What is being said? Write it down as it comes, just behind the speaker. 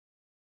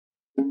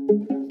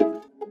Waiting,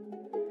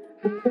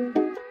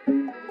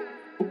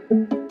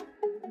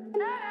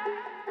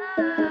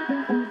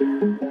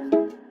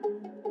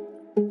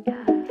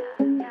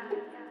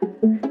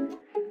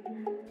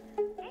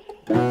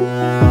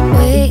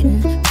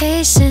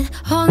 patient,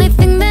 only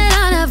thing that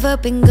I've never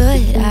been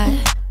good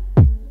at.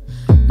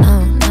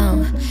 No,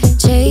 no,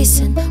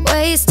 chasing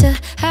ways to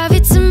have you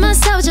to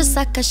myself just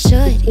like I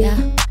should, yeah.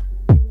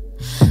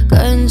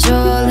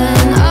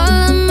 Controlling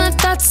all of my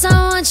thoughts, I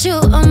want you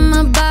on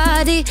my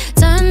body.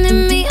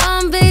 Turning me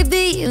on,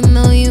 baby, you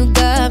know you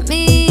got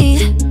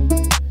me.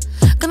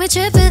 Got me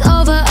tripping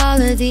over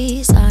all of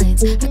these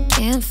lines, I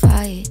can't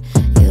fight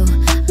you.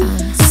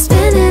 I'm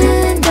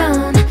spinning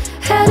down,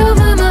 head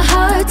over my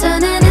heart,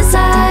 turning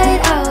inside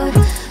out.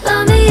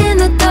 Love me in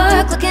the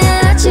dark, looking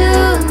at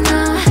you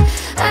now.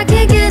 I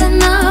can't get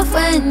enough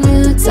when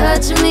you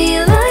touch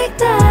me like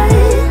that.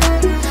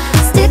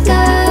 Stick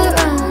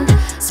around,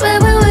 swear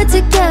when we're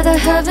together,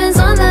 heaven's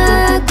on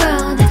the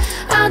ground.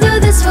 I'll do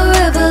this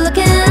forever,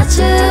 looking at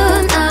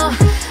you now.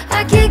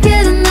 I can't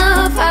get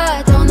enough,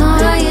 I don't know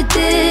how you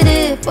did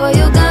it. Boy,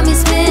 you got me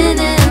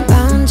spinning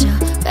round your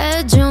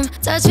bedroom.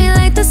 Touch me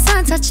like the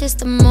sun touches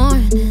the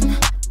morning.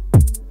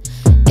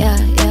 Yeah,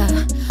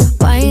 yeah,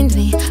 wind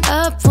me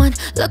up one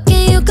look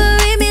and you can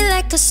read me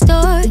like a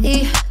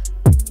story.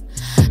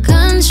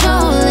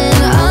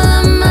 Controlling all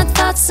of my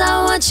thoughts,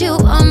 I want you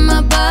on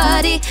my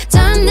body.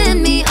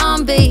 Turning me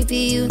on, baby,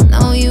 you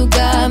know you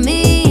got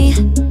me.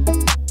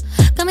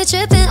 Got me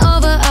tripping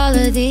over all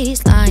of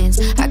these lines,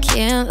 I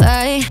can't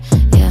lie,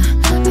 yeah.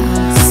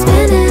 I'm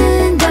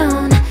spinning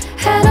down,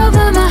 head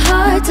over my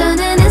heart,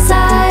 turning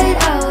inside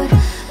out.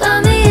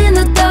 Love me in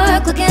the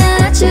dark, looking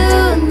at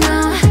you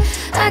now.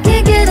 I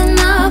can't get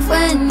enough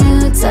when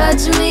you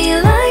touch me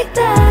like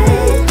that.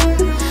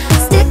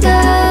 Stick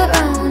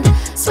around,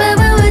 swear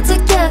when we're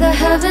together,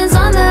 heaven's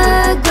on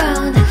the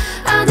ground.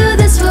 I'll do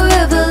this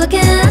forever, looking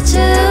at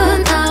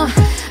you now.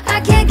 I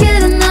can't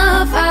get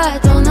enough, I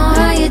don't know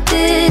how you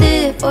did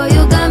it. Boy,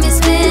 you got me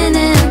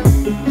spinning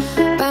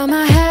round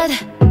my head,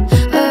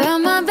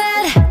 around my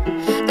bed.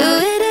 Do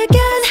it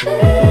again,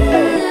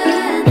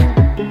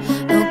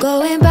 no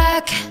going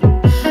back,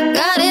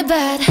 got it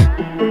bad.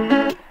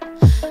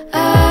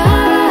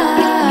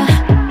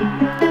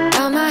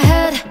 Round my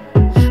head,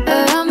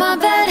 around my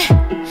bed.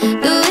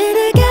 Do it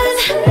again,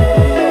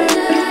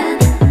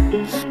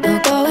 no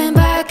going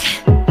back,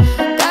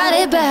 got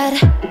it bad.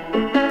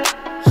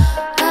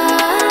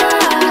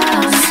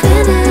 I'm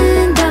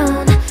spinning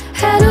down,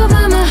 head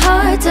over my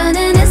heart,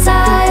 turning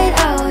inside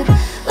out.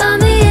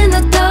 Love me in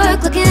the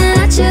dark, looking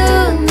at you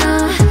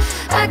now.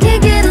 I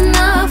can't get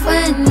enough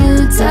when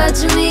you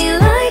touch me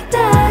like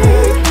that.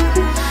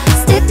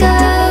 Stick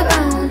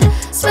around,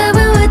 swear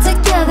when we're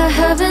together,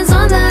 heaven's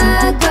on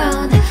the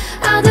ground.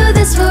 I'll do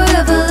this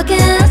forever, looking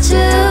at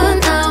you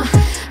now.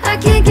 I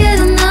can't get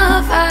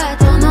enough, I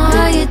don't know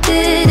how you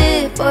did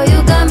it. Boy,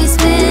 you got me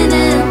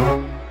spinning.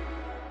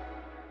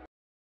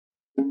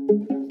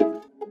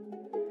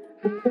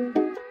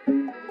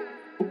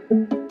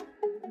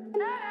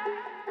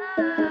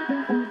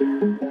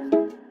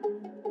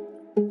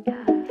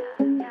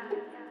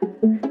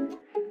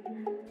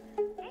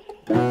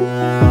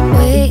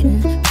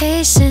 Waiting,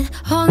 patient,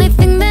 only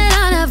thing that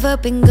I've never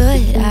been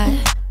good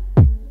at.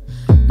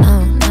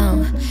 No,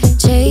 no,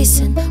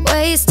 chasing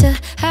ways to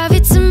have you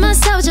to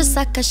myself just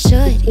like I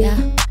should, yeah.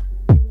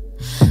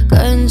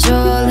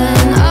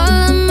 Controlling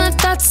all of my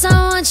thoughts, I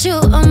want you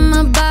on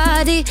my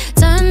body.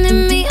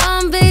 Turning me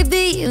on,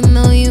 baby, you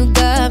know you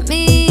got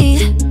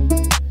me.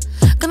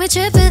 Got me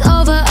tripping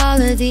over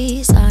all of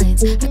these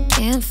lines, I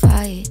can't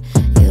fight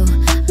you.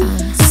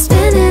 I'm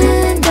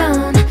spinning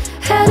down,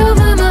 head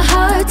over my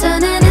heart,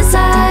 turning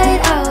inside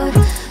out.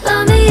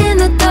 Love me in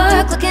the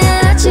dark, looking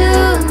at you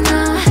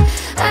now.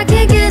 I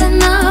can't get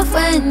enough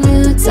when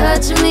you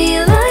touch me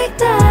like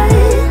that.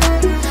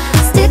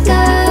 Stick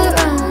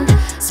around,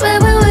 swear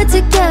when we're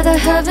together,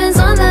 heaven's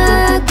on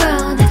the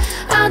ground.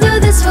 I'll do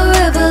this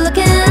forever,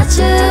 looking at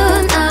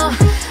you now.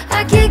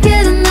 I can't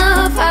get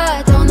enough,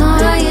 I don't know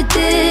how you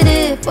did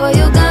it. Boy,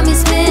 you got me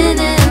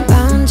spinning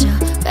round your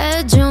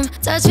bedroom.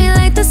 Touch me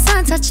like the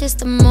sun touches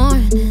the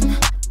morning.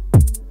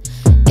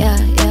 Yeah,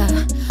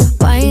 yeah,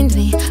 wind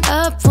me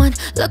up one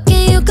look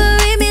and you can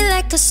read me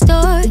like a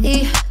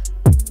story.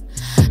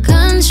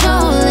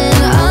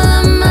 Controlling all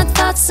of my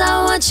thoughts,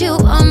 I want you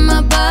on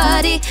my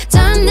body.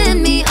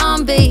 Turning me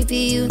on, baby,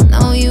 you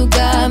know you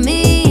got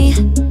me.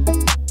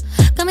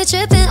 Got me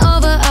tripping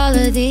over all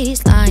of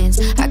these lines,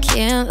 I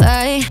can't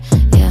lie,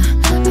 yeah.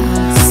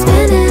 I'm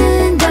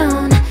spinning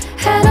down,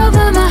 head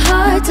over my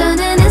heart,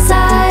 turning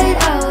inside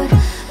out.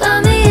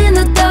 Love me in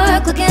the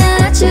dark, looking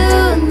at you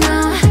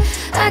now.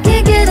 I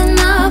can't get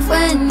enough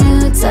when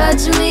you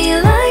touch me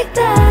like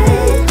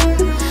that.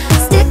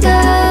 Stick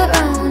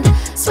around,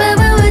 swear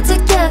when we're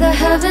together,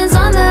 heaven's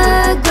on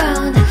the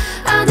ground.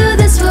 I'll do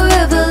this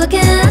forever, looking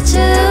at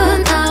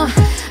you now.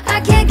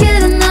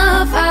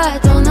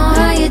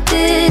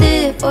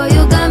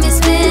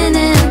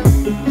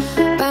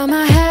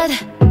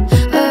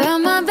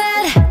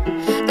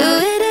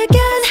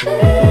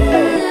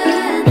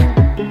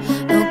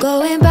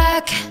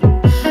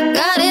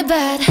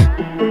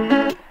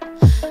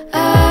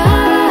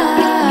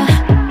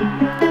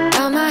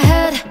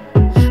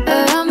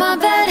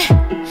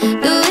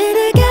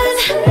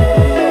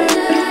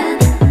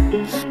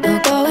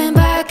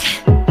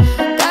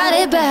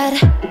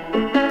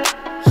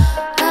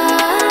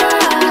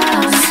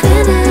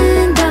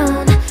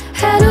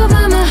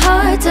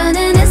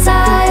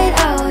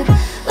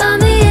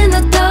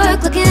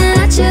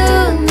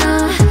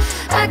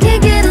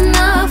 can't get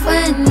enough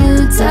when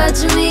you touch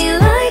me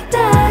like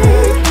that.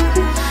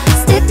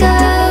 Stick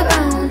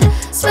around,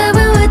 swear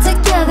when we're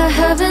together,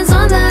 heaven's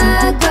on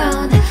the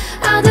ground.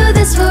 I'll do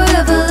this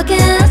forever, looking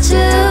at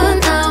you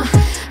now.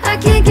 I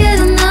can't get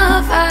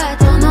enough, I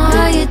don't know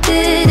how you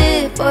did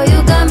it, boy,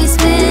 you got me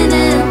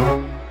spinning.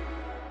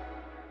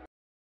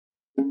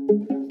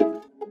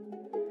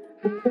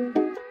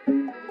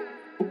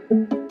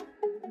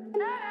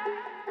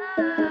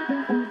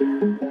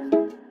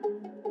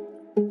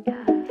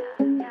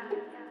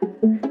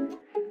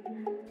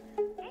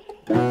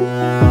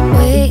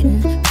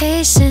 Waiting,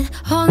 patient,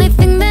 only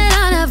thing that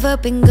I've never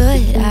been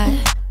good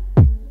at.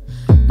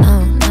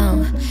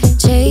 No,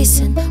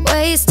 chasing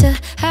ways to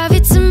have you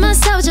to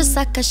myself just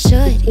like I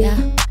should, yeah.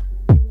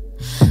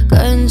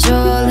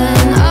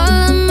 Controlling all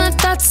of my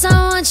thoughts, I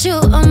want you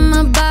on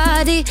my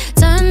body.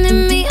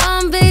 Turning me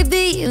on,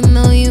 baby, you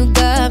know you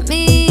got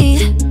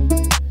me.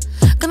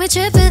 Got me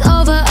tripping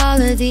over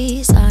all of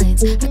these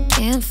lines, I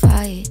can't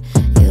fight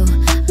you.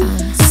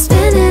 I'm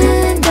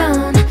spinning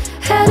down,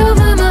 head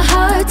over my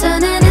heart,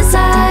 turning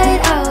inside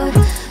out.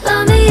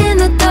 Love me in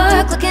the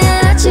dark, looking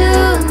at you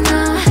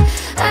now.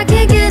 I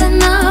can't get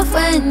enough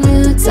when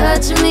you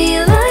touch me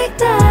like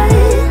that.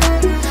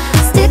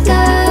 Stick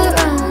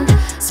around,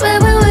 swear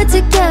when we're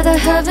together,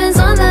 heaven's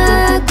on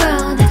the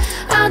ground.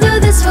 I'll do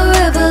this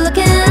forever,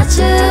 looking at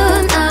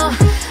you now.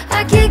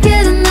 I can't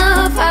get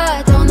enough,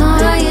 I don't know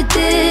how you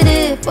did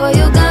it, boy,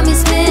 you got me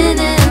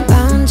spinning.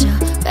 Found your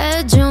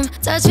bedroom,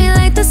 touch me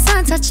like the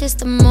sun touches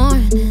the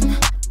morning.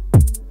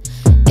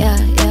 Yeah,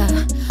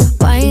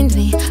 wind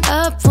me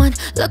up one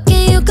look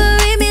and you can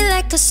read me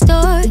like a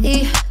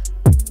story.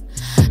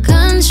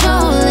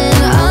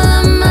 Controlling all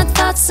of my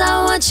thoughts,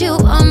 I want you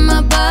on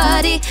my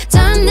body.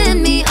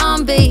 Turning me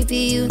on, baby,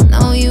 you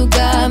know you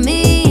got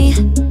me.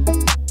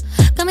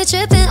 Got me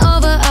tripping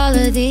over all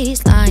of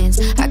these lines,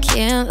 I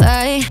can't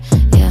lie,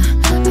 yeah.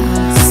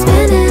 I'm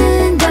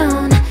spinning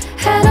down,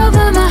 head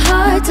over my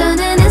heart,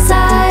 turning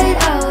inside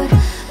out.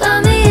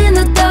 Love me in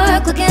the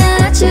dark, looking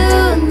at you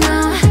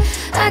now.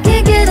 I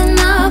can't get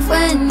enough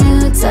when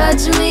you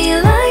touch me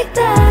like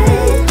that.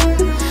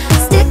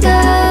 Stick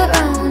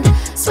around,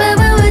 swear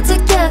when we're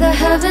together,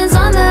 heaven's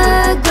on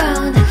the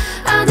ground.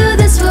 I'll do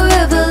this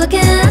forever,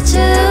 looking at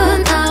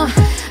you now.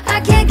 I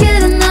can't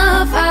get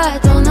enough, I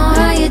don't know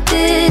how you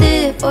did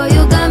it, boy,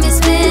 you got me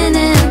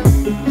spinning.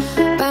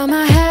 Bow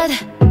my head,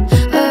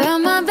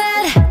 around my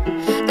bed,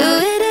 do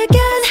it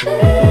again.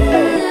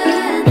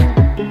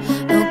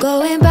 No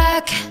going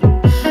back,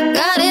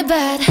 got it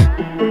bad.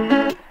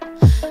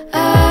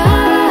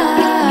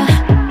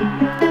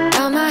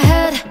 Bow my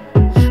head,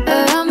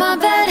 around my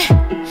bed,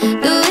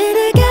 do it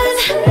again.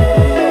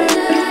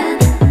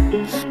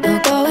 No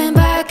going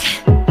back,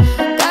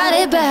 got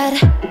it bad.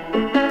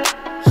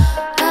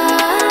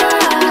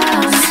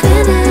 I'm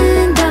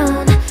spinning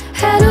down,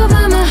 head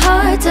over my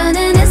heart,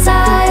 turning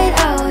inside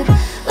out.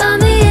 Love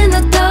me in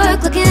the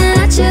dark, looking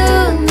at you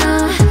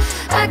now.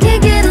 I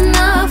can't get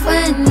enough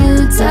when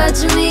you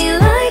touch me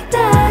like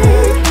that.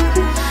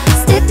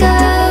 Stick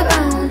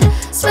around,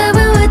 swear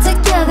when we're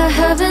together,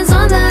 heaven's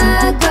on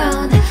the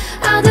ground.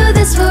 I'll do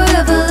this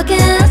forever, looking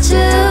at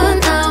you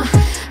now.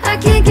 I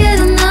can't get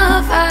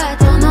enough, I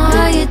don't know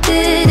how you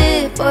did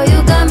it, boy,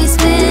 you got me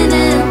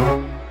spinning.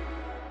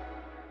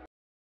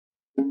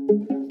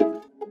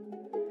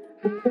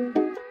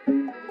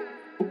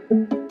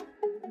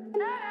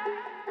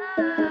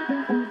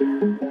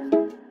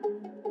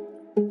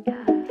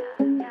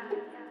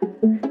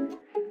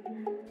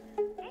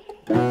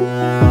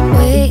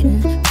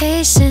 Waiting,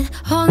 patient,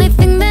 only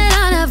thing that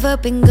I've never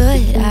been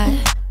good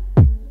at.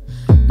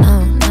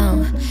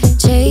 No,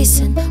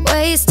 chasing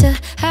ways to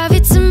have you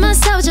to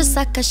myself just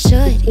like I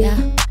should, yeah.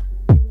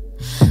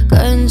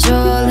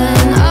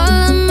 Controlling all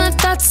of my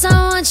thoughts, I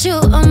want you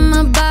on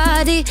my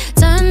body.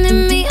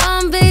 Turning me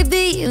on,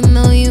 baby, you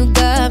know you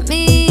got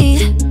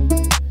me.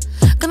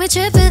 Got me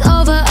tripping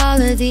over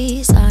all of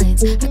these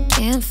lines, I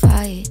can't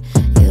fight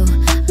you.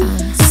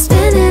 I'm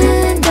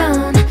spinning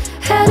down,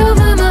 head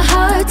over my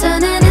heart,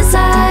 turning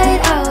inside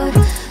out.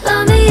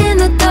 Love me in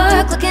the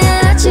dark, looking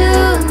at you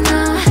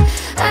now.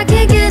 I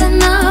can't get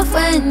enough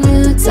when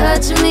you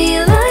touch me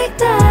like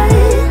that.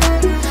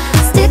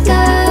 Stick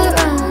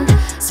around,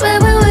 swear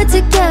when we're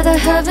together,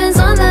 heaven's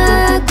on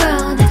the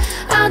ground.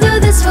 I'll do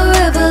this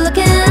forever,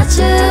 looking at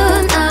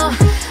you now.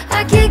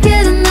 I can't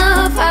get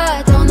enough,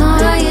 I don't know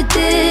how you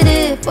did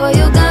it, boy,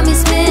 you got me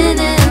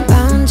spinning.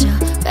 Found your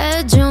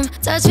bedroom,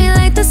 touch me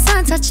like the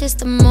sun touches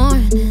the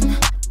morning.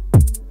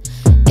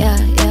 Yeah,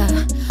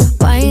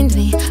 wind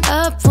me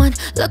up one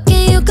look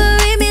and you can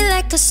read me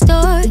like a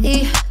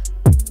story.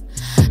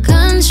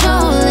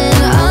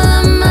 Controlling all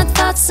of my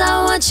thoughts,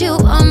 I want you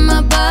on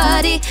my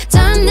body.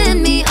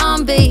 Turning me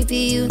on, baby,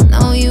 you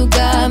know you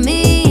got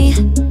me.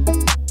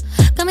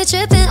 Got me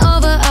tripping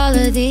over all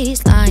of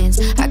these lines,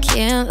 I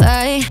can't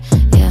lie,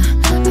 yeah.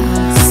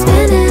 I'm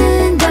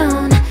spinning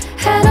down,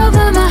 head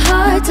over my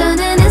heart,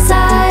 turning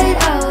inside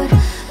out.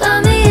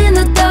 Love me in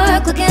the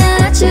dark, looking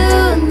at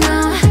you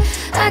now.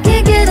 I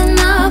can't get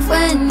enough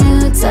when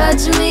you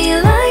touch me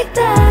like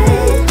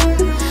that.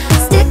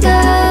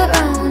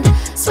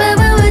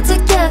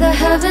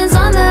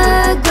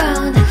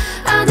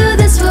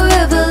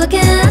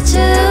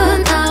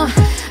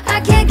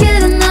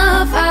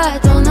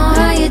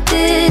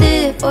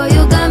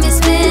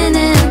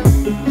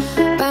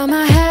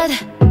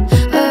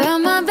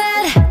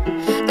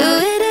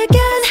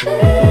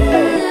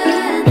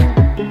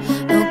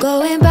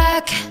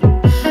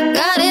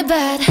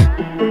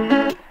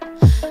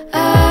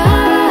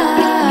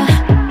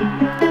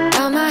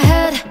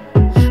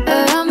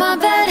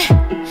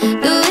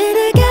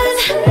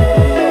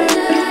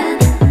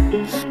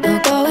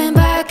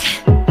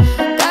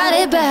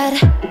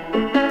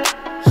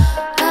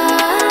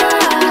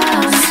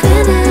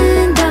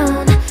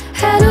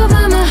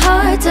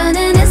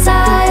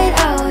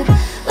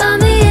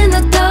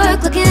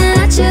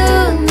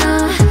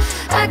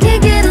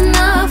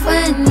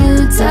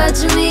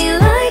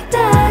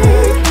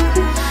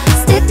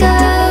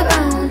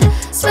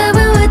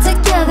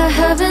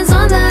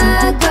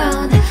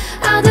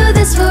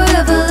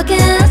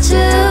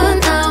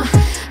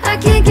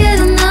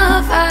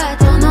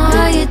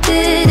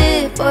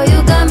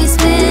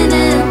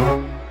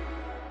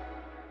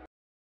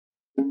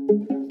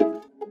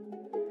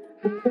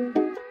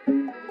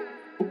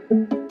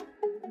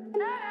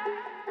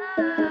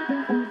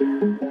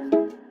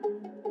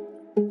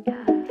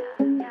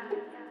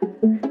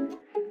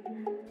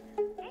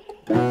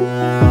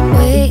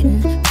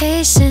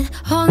 patient,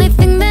 only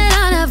thing that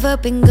I've never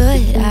been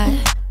good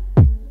at.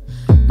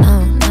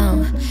 No,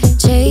 no,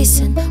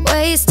 chasing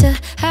ways to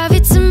have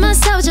you to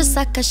myself just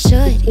like I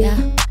should, yeah.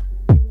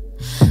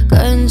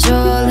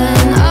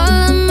 Controlling all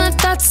of my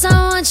thoughts, I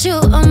want you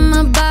on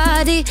my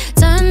body.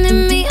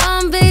 Turning me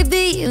on,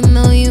 baby, you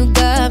know you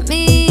got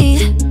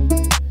me.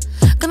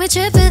 Got me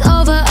tripping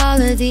over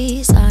all of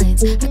these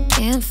lines, I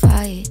can't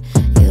fight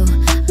you.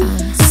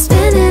 I'm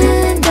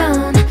spinning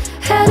down,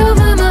 head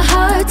over my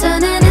heart,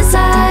 turning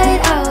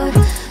inside out.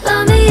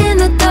 Love me in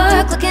the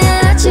dark, looking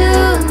at you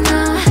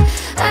now.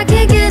 I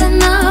can't get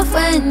enough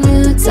when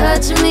you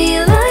touch me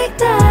like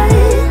that.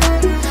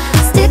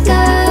 Stick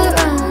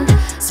around,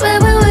 swear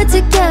when we're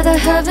together,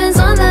 heaven's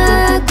on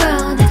the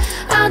ground.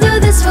 I'll do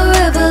this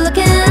forever,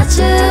 looking at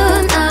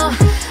you now.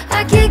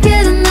 I can't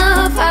get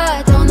enough,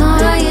 I don't know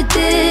how you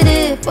did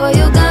it. Boy,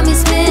 you got me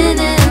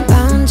spinning.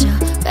 Round your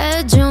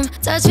bedroom,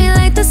 touch me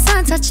like the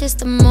sun touches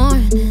the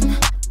morning.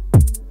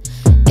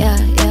 Yeah,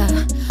 yeah,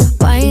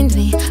 wind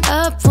me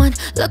up one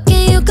look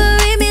and you can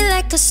read me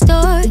like a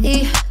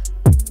story.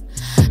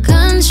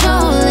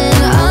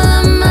 Controlling all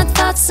of my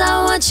thoughts,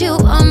 I want you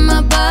on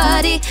my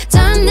body.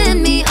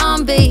 Turning me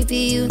on, baby,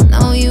 you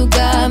know you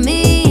got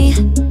me.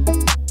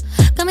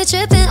 Got me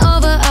tripping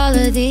over all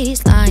of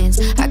these lines,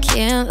 I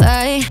can't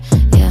lie,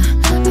 yeah.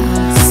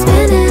 I'm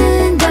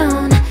spinning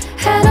down,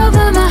 head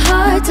over my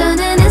heart,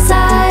 turning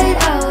inside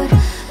out.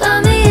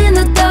 Love me in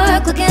the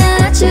dark, looking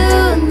at you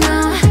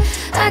now.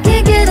 I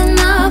can't get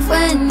enough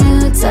when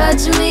you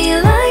touch me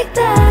like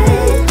that.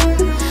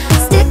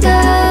 Stick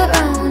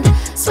around,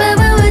 swear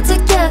when we're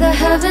together,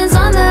 heaven's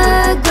on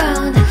the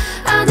ground.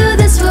 I'll do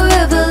this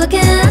forever,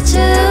 looking at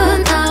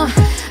you now.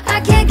 I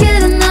can't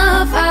get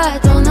enough, I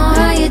don't know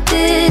how you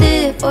did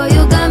it. Boy,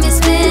 you got me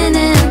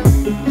spinning.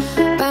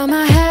 Round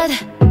my head,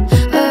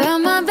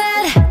 around my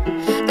bed,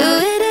 do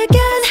it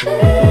again.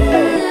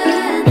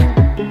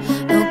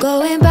 No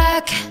going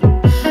back,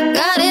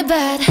 got it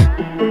bad.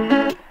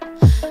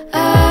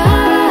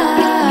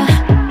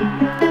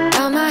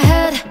 Round my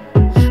head,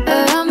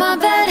 around my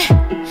bed,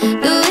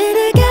 do it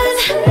again.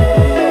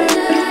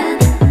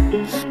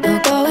 No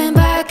going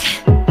back,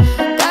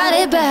 got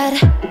it bad.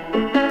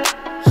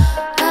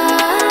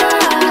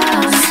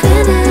 I'm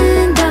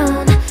spinning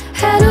down,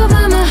 head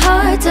over my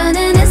heart,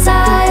 turning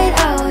inside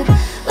out.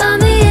 Love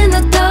me in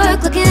the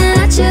dark, looking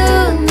at you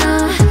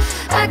now.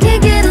 I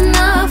can't get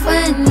enough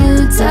when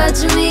you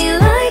touch me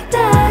like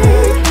that.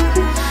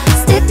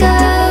 Stick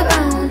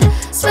around,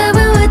 swear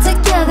when we're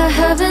together,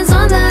 heaven's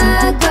on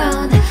the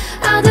ground.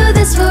 I'll do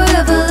this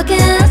forever,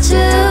 looking at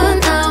you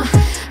now.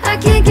 I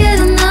can't get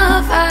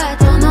enough, I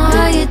don't know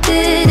how you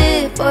did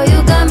it. Boy,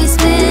 you got me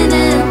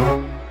spinning.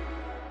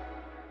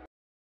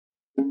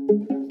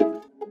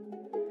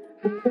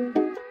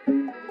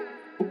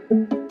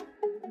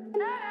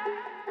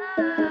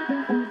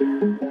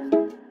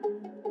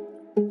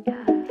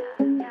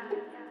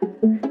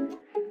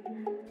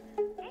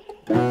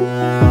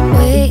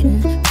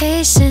 Waiting,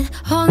 patient,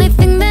 only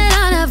thing that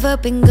I've never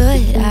been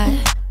good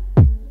at.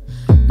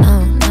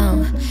 No,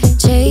 no,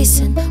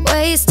 chasing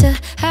ways to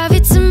have you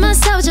to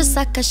myself just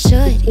like I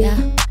should, yeah.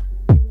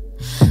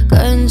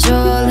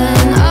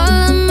 Controlling all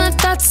of my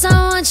thoughts, I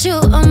want you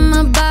on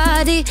my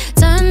body.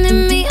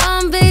 Turning me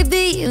on,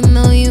 baby, you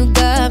know you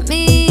got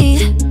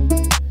me.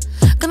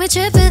 Got me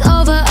tripping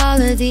over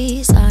all of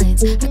these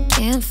lines, I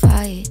can't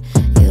fight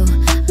you.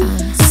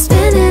 I'm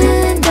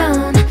spinning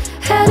down,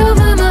 head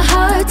over my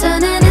heart,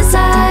 turning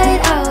inside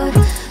out.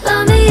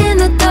 Love me in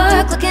the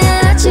dark, looking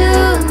at you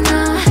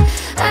now.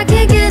 I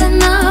can't get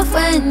enough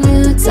when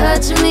you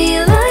touch me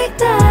like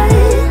that.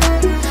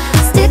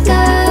 Stick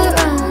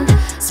around,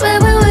 swear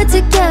when we're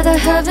together,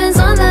 heaven's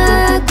on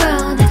the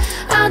ground.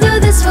 I'll do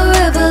this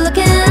forever,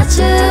 looking at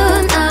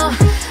you now.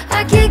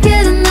 I can't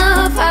get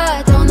enough,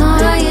 I don't know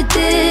how you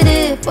did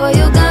it. Boy,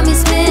 you got me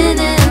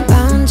spinning.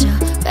 Round your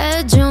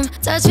bedroom,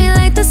 touch me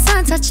like the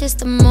sun touches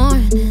the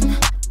morning.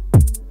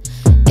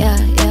 Yeah,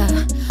 yeah,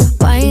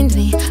 wind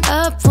me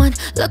up one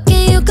look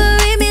and you can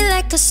read me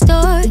like a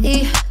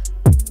story.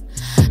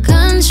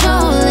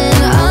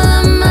 Controlling all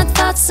of my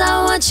thoughts,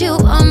 I want you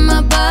on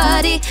my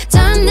body.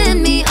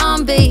 Turning me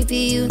on, baby,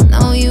 you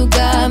know you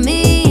got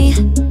me.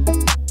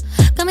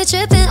 Got me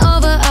tripping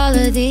over all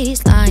of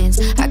these lines,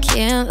 I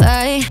can't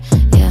lie,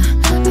 yeah.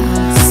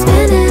 I'm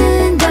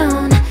spinning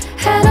down,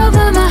 head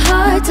over my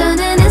heart,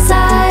 turning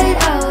inside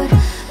out.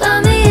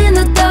 Love me in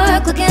the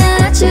dark, looking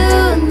at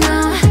you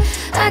now.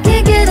 I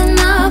can't get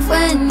enough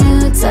when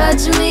you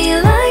touch me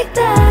like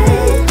that.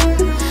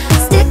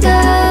 Stick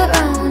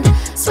around,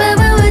 swear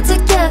when we're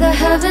together,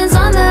 heaven's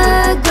on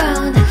the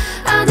ground.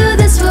 I'll do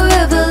this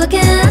forever, looking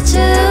at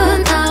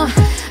you now.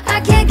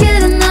 I can't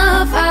get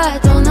enough, I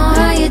don't know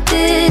how you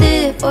did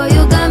it. Boy,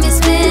 you got me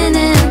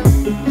spinning.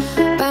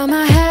 Round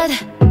my head,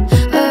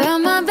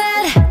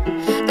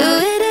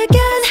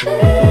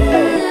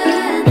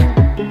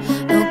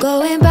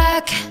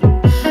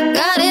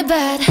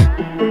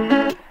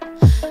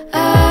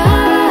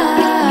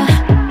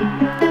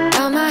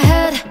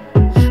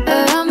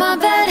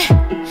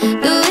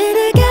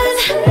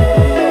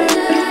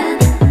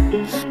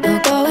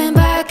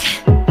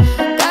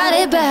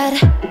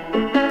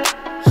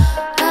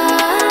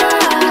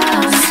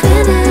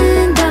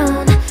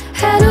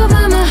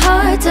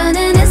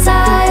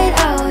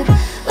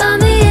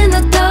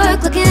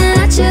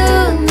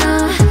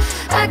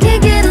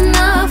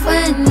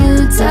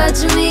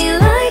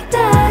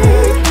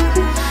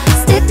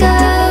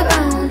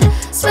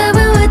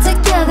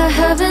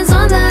 heaven's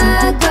on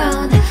the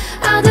ground.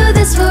 I'll do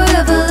this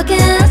forever, looking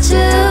at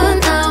you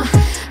now.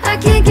 I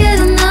can't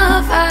get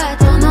enough, I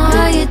don't know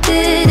how you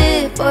did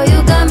it. Boy,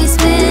 you got me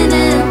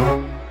spinning.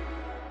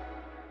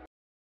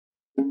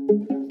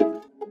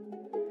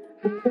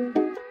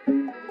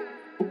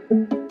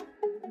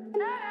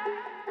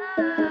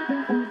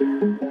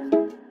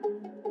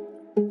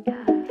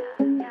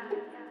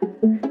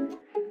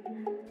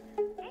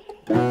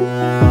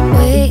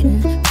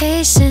 Waiting,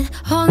 patient,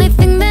 only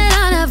thing that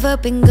I've never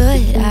been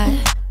good at.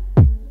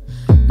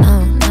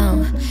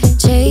 No,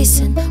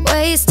 chasing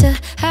ways to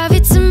have you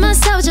to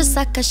myself just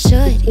like I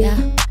should, yeah.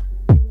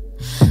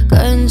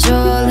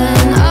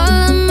 Controlling all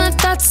of my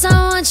thoughts, I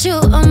want you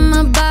on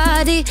my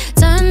body.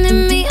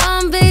 Turning me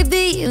on,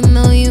 baby, you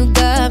know you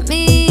got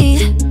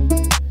me.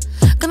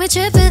 Got me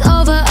tripping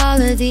over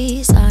all of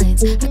these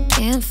lines, I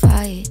can't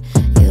fight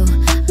you.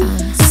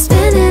 I'm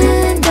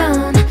spinning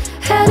down,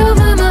 head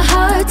over my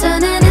heart,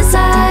 turning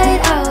inside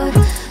out.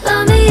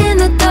 Love me in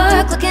the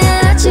dark, looking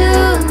at you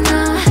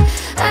now.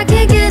 I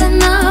can't get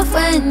enough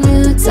when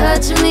you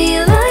touch me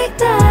like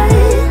that.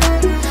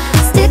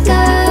 Stick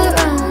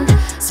around,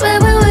 swear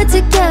when we're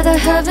together,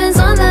 heaven's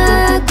on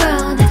the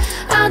ground.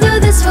 I'll do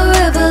this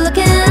forever,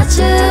 looking at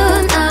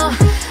you now.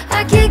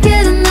 I can't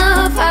get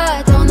enough,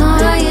 I don't know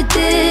how you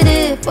did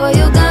it. Boy,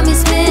 you got me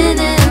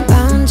spinning.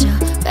 Round your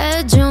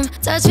bedroom,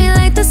 touch me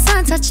like the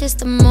sun touches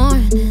the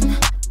morning.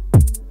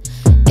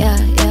 Yeah,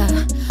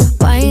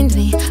 wind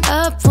me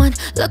up one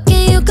look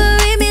and you can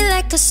read me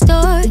like a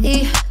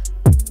story.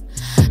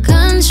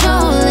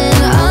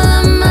 Controlling all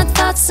of my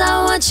thoughts,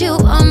 I want you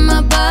on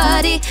my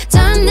body.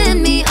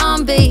 Turning me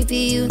on, baby,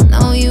 you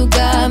know you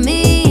got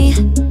me.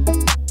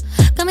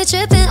 Got me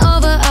tripping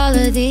over all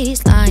of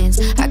these lines,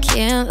 I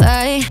can't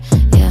lie,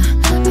 yeah.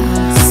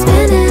 I'm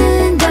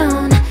spinning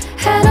down,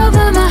 head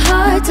over my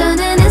heart,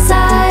 turning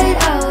inside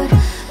out.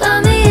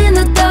 Love me in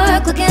the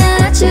dark, looking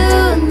at you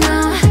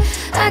now.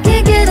 I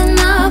can't get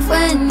enough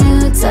when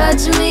you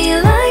touch me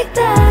like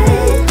that.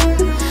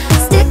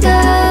 Stick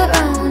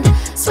around,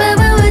 swear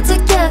when we're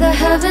together,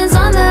 heaven's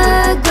on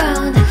the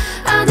ground.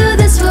 I'll do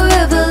this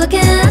forever,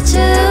 looking at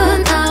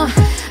you now.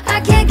 I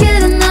can't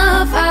get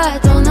enough, I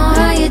don't know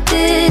how you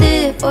did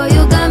it. Boy,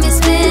 you got me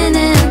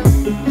spinning.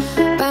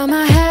 Round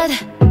my head,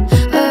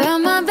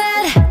 around my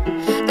bed,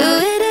 do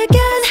it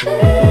again.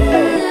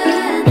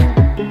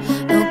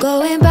 No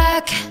going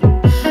back,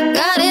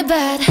 got it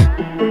bad.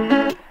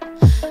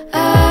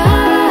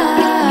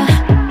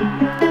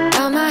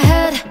 Round my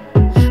head,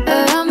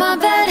 around my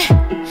bed,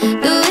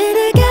 do it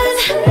again.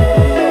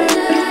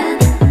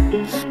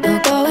 No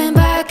going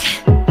back,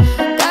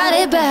 got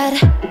it bad.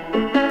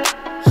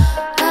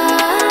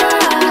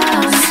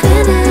 I'm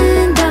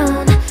spinning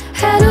down,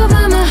 head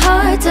over my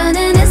heart,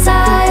 turning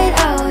inside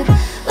out.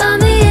 Love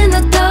me in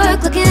the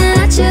dark, looking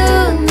at you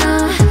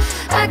now.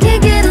 I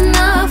can't get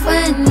enough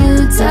when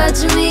you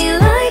touch me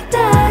like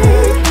that.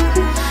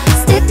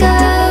 Stick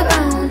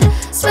around,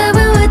 swear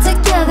when we're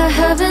together,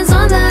 heaven's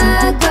on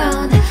the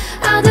ground.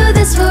 I'll do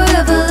this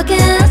forever, looking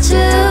at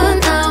you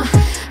now.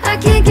 I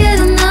can't get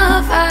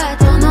enough, I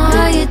don't know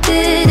how you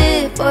did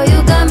it. Boy,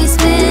 you got me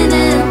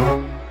spinning.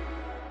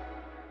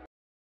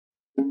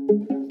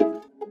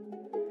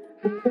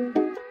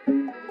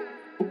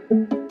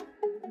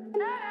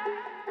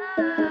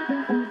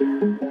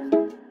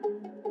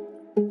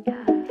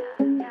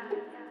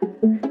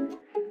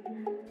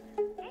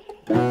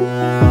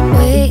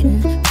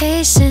 Waiting,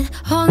 patient,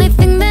 only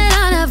thing that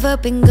I've never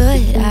been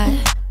good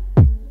at.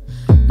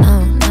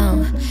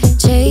 No,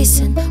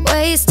 chasing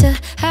ways to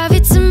have you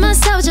to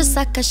myself just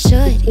like I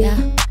should, yeah.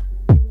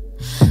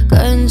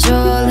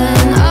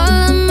 Controlling all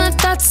of my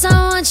thoughts, I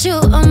want you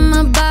on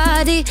my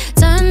body.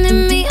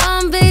 Turning me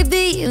on,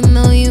 baby, you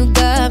know you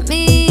got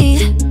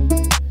me.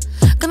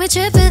 Got me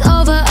tripping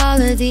over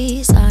all of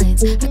these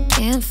lines, I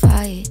can't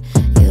fight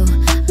you.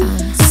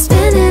 I'm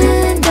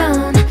spinning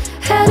down,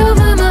 head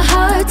over my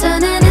heart,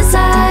 turning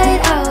inside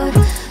out.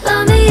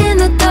 Love me in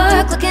the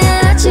dark, looking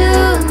at you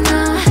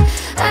now.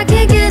 I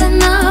can't get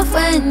enough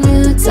when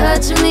you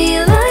touch me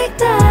like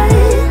that.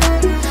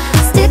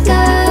 Stick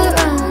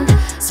around,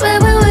 swear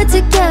when we're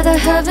together,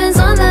 heaven's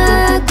on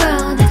the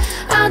ground.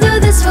 I'll do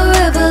this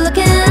forever,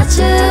 looking at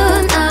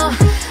you now.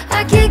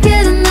 I can't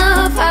get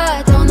enough,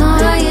 I don't know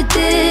how you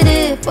did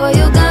it. Boy,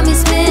 you got me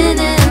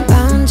spinning.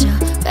 Round your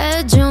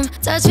bedroom,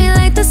 touch me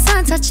like the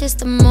sun touches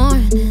the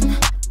morning.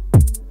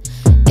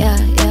 Yeah,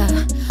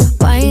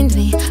 wind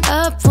me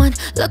up one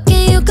look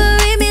and you can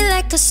read me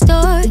like a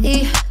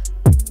story.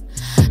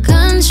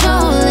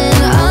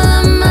 Controlling all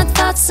of my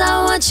thoughts,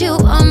 I want you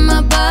on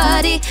my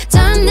body.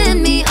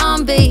 Turning me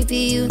on, baby,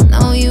 you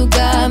know you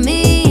got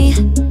me.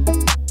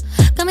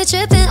 Got me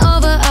tripping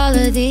over all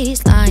of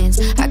these lines,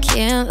 I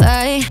can't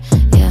lie,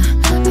 yeah.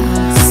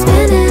 I'm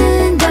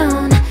spinning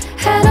down,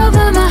 head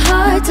over my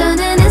heart,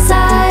 turning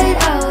inside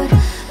out.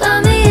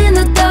 Love me in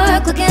the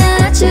dark, looking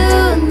at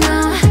you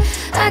now.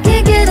 I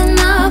can't get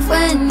enough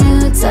when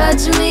you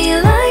touch me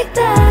like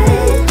that.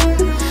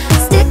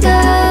 Stick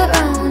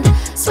around,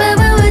 swear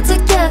when we're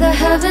together,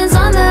 heaven's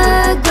on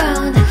the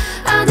ground.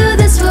 I'll do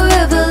this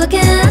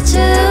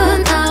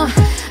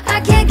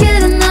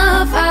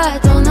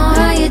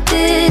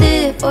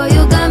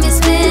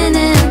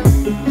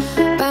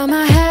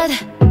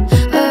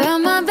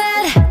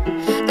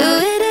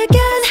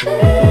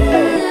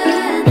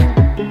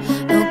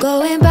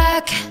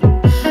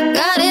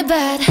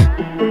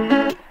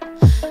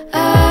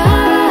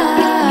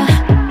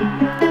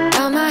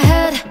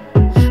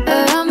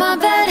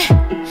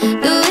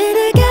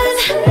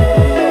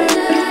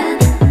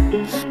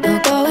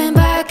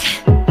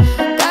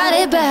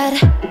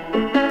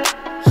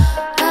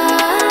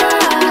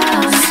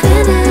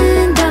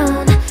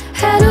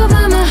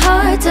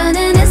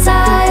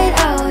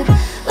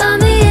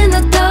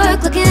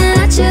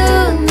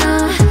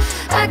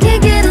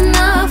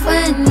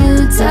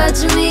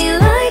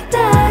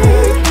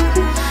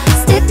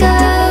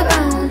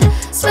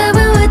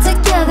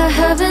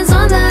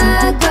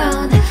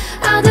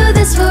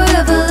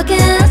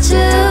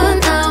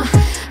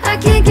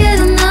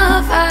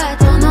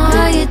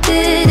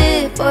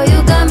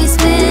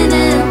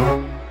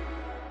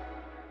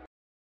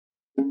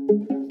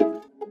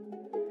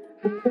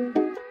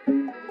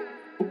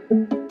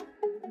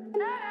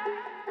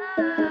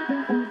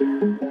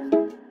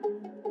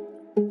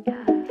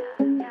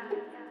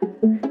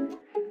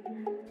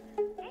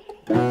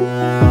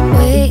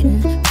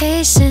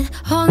patient,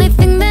 only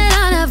thing that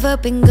I've never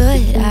been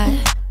good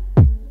at.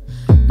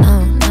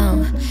 No,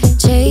 no,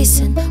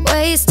 chasing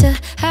ways to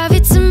have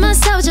you to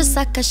myself just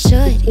like I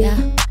should, yeah.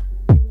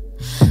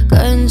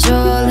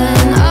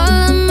 Controlling all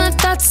of my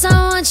thoughts, I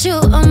want you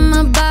on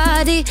my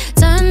body.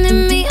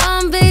 Turning me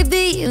on,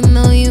 baby, you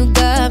know you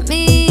got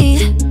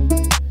me.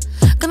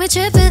 Got me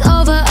tripping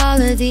over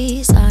all of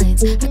these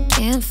lines, I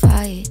can't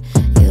fight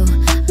you.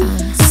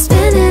 I'm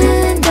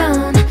spinning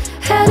down,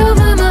 head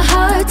over my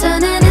heart,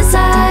 turning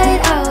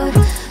inside out.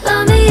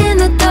 Love me in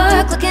the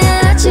dark, looking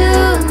at you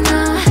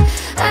now.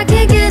 I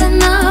can't get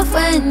enough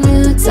when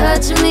you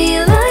touch me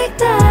like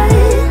that.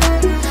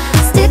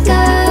 Stick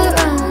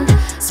around,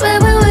 swear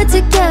when we're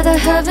together,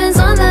 heaven's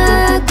on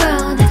the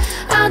ground.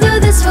 I'll do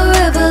this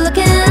forever,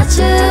 looking at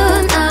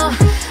you now.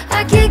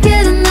 I can't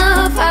get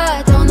enough,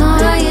 I don't know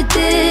how you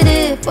did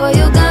it. Boy,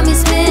 you got me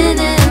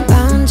spinning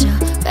round your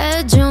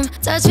bedroom.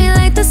 Touch me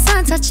like the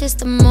sun touches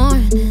the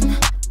morning.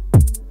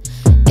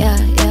 Yeah,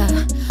 yeah,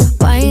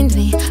 wind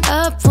me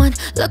up one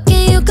look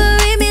and you can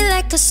read me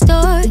like a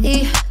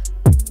story.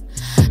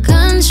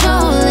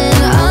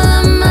 Controlling all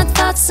of my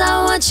thoughts,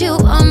 I want you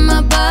on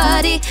my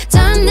body.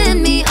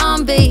 Turning me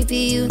on, baby,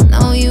 you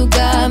know you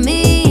got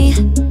me.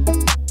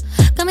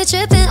 Got me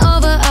tripping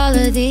over all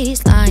of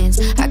these lines,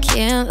 I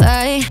can't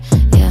lie,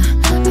 yeah.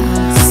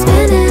 I'm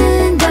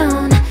spinning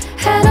down,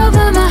 head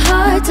over my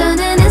heart,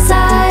 turning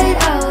inside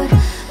out.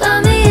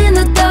 Love me in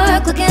the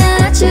dark, looking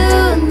at you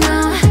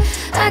now.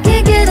 I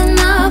can't get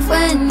enough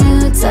when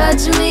you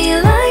touch me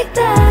like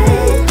that.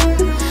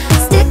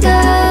 Stick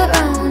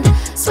around,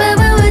 swear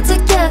when we're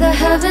together,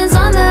 heaven's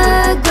on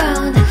the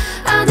ground.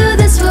 I'll do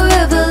this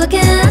forever,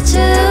 looking at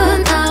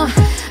you now.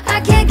 I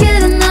can't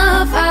get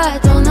enough, I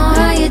don't know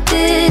how you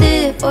did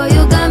it. Boy,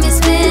 you got me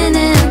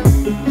spinning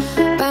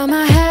round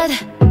my head,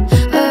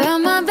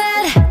 around my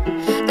bed.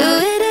 Do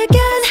it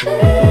again,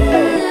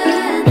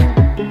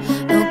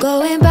 no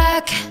going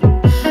back,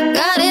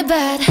 got it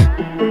bad.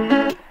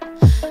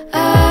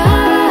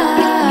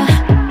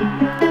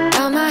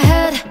 Round my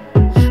head,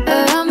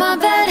 around my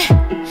bed.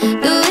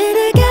 Do it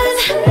again,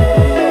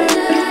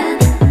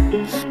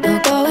 no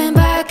going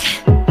back,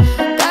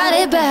 got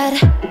it bad.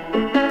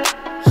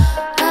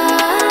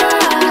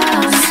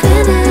 I'm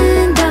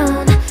spinning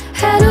down,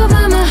 head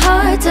over my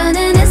heart,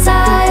 turning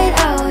inside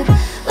out.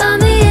 Love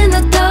me in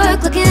the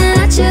dark, looking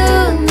at you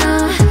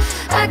now.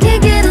 I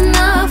can't get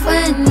enough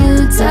when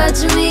you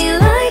touch me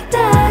like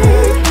that.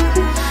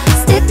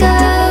 Stick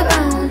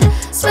around,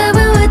 swear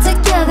when we're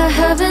together,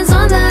 heaven's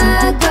on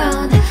the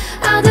ground.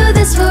 I'll do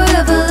this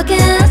forever, looking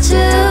at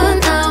you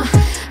now.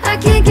 I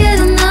can't get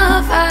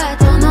enough, I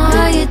don't know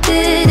how you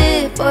did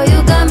it. Boy,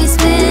 you got me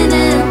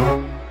spinning.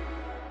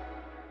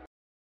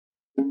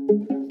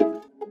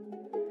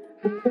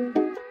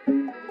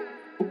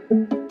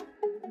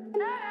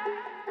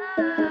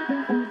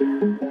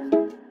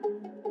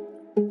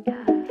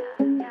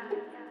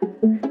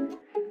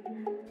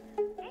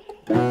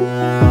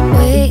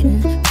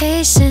 Waiting,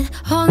 patient,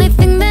 only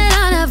thing that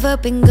I've never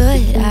been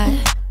good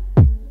at.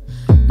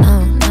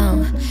 No,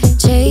 no,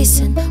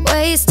 chasing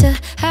ways to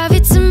have you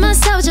to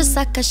myself just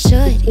like I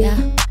should, yeah.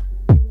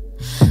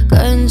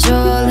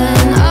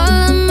 Controlling all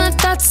of my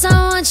thoughts, I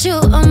want you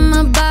on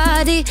my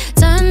body.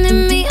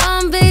 Turning me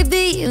on,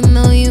 baby, you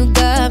know you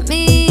got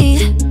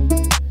me.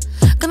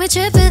 Got me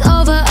tripping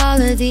over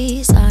all of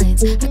these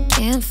lines, I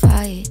can't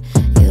fight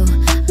you.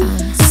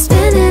 I'm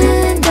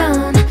spinning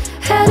down,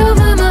 head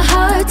over my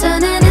heart,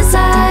 turning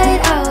inside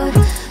out.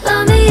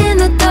 Love me in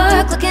the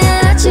dark, looking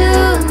at you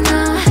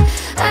now.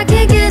 I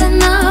can't get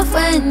enough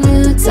when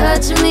you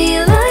touch me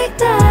like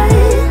that.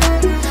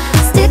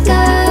 Stick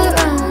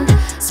around,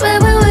 swear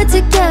when we're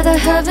together,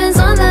 heaven's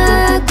on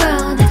the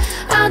ground.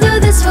 I'll do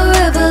this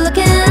forever,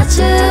 looking at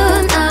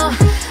you now.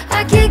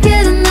 I can't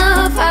get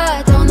enough,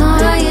 I don't know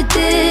how you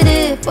did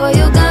it. Boy,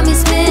 you got me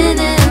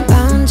spinning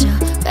round your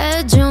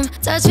bedroom.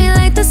 Touch me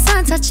like the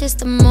sun touches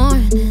the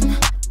morning.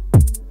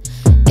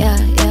 Yeah,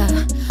 yeah,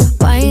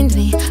 wind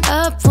me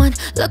up one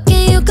look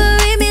and you can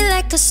read me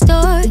like a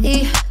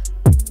story.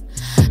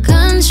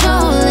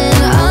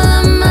 Controlling all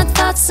of my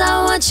thoughts,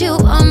 I want you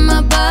on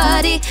my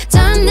body.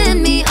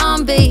 Turning me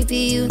on, baby,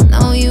 you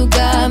know you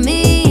got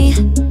me.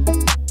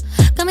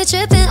 Got me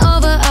tripping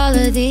over all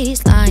of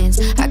these lines,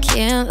 I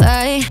can't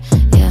lie,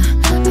 yeah.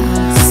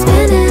 I'm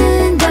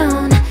spinning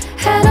down,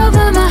 head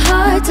over my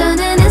heart,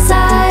 turning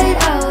inside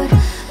out.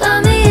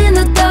 Love me in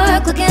the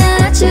dark, looking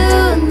at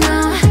you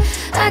now.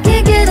 I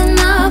can't get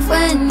enough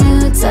when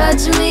you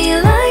touch me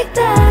like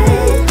that.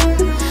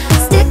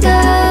 Stick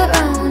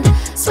around,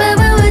 swear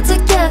when we're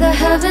together,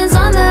 heaven's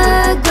on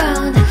the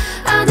ground.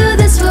 I'll do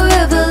this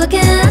forever, looking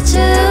at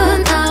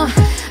you now.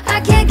 I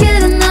can't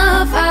get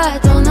enough, I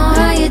don't know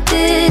how you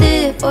did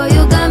it. Boy,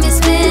 you got me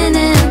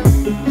spinning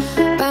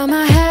round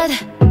my head,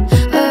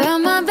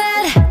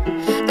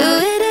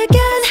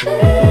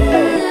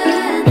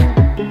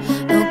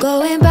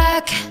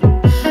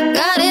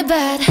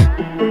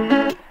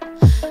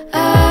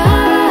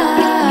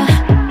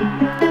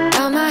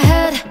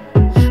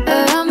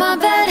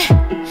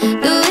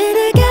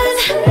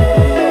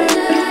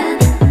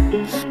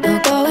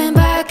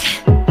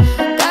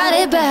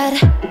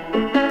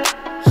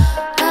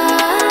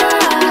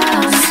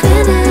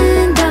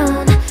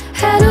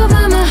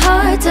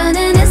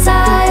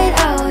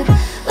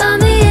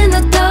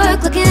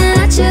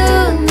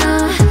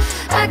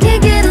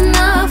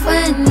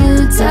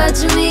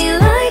 touch me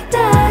like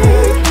that.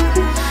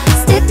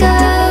 Stick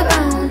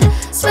around,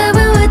 swear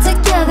when we're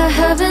together,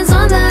 heaven's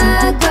on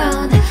the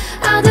ground.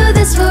 I'll do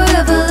this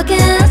forever, looking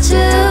at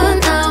you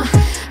now.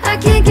 I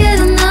can't get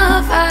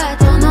enough, I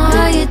don't know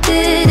how you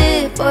did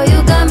it, boy,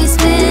 you got me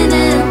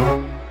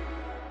spinning.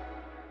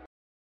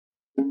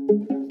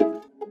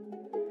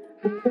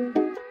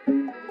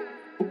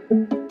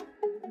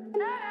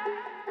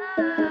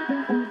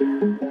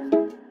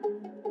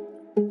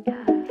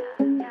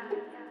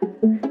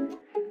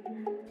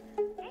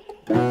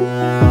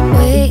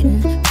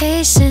 Waiting,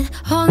 patient,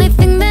 only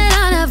thing that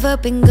I've never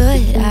been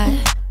good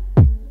at.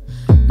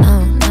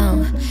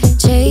 No,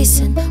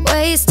 chasing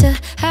ways to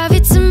have you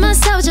to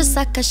myself just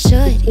like I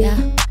should, yeah.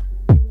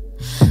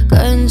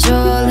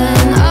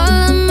 Controlling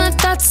all of my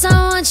thoughts,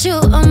 I want you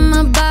on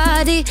my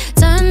body.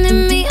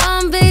 Turning me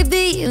on,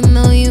 baby, you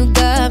know you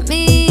got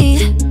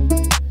me.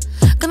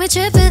 Got me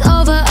tripping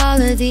over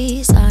all of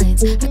these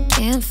lines, I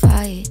can't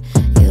fight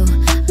you.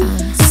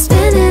 I'm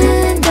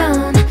spinning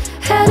down,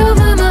 head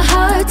over my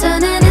heart,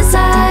 turning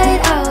inside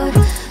out.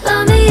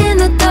 Love me in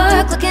the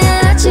dark, looking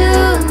at you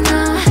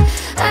now.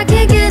 I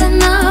can't get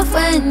enough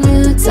when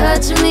you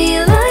touch me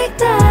like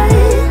that.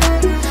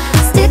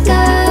 Stick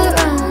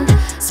around,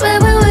 swear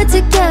when we're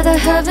together,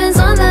 heaven's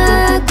on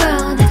the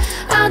ground.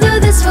 I'll do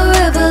this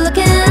forever,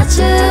 looking at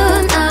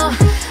you now.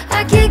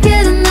 I can't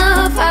get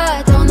enough,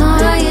 I don't know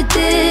how you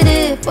did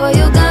it, boy,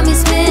 you got me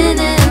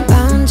spinning.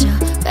 Found your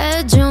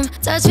bedroom,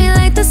 touch me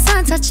like the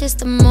sun touches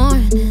the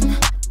morning.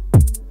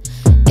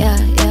 Yeah,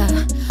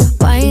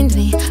 wind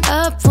me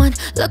up one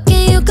look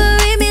and you can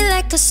read me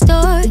like a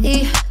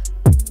story.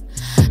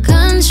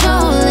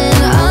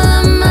 Controlling all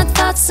of my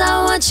thoughts,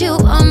 I want you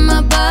on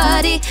my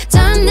body.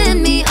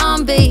 Turning me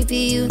on, baby,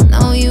 you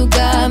know you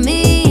got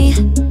me.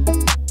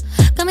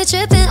 Got me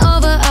tripping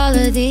over all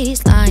of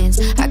these lines,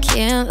 I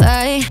can't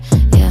lie,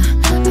 yeah.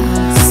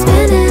 I'm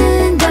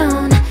spinning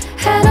down,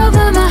 head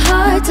over my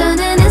heart,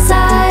 turning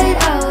inside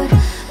out.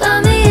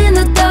 Love me in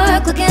the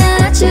dark, looking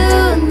at you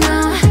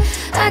now.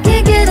 I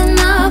can't get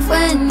enough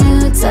when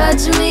you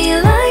touch me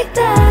like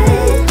that.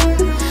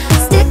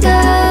 Stick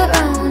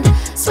around,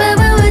 swear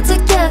when we're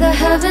together,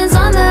 heaven's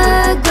on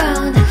the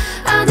ground.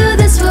 I'll do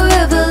this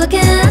forever,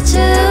 looking at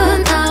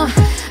you now.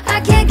 I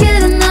can't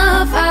get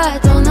enough, I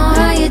don't know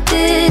how you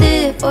did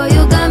it, boy,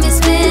 you got me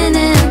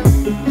spinning.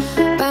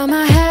 Round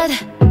my head,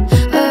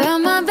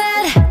 around my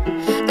bed,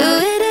 do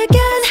it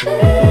again.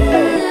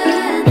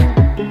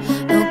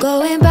 No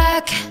going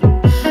back,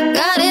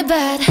 got it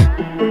bad.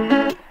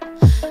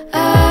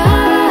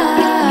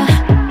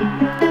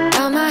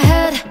 Round my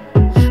head,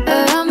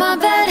 around my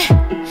bed,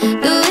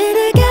 do it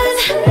again.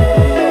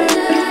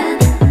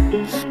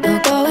 No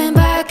going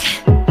back,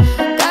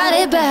 got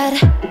it bad.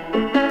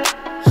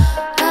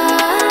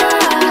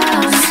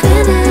 I'm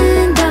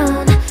spinning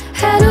down,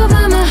 head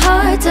over my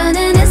heart,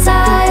 turning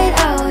inside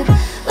out.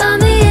 Love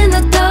me in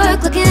the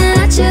dark, looking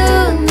at you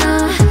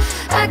now.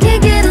 I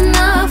can't get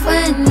enough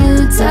when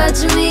you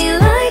touch me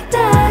like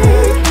that.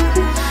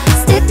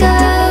 Stick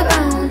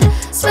around,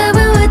 swear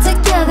when we're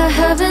together,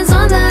 heaven's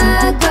on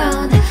the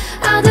ground.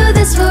 I'll do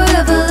this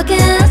forever, looking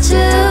at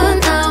you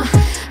now.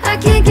 I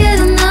can't get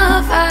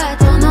enough, I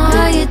don't know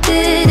how you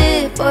did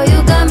it, boy,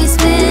 you got me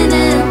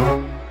spinning.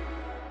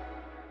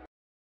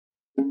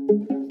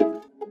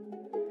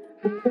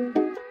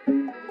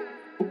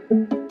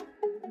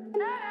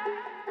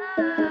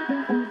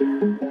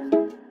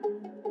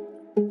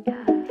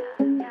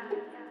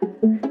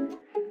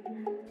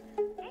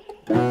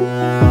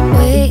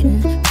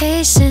 Waiting,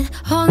 patient,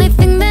 only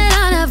thing that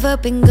I've never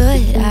been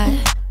good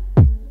at.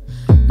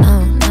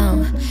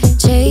 No,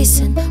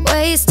 chasing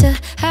ways to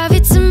have you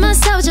to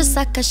myself just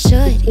like I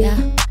should, yeah.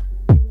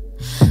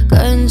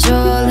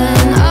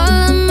 Controlling all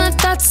of my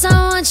thoughts, I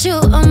want you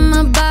on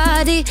my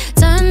body.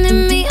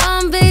 Turning me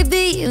on,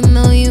 baby, you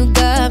know you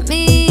got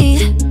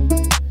me.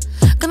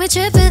 Got me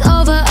tripping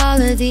over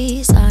all of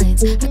these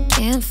lines, I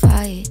can't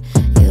fight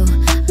you.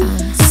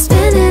 I'm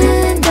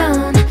spinning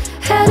down,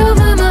 head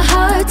over my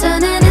heart,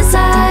 turning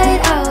inside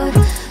out.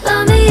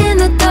 Love me in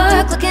the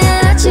dark, looking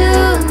at you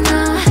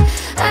now.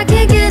 I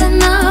can't get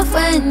enough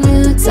when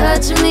you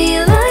touch me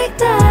like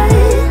that.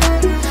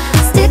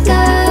 Stick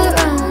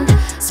around,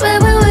 swear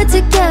when we're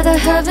together,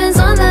 heaven's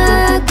on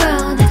the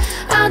ground.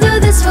 I'll do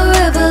this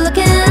forever,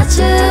 looking at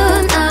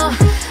you now.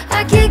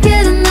 I can't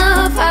get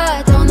enough,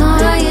 I don't know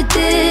how you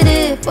did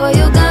it, boy,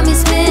 you got me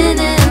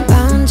spinning.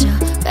 Found your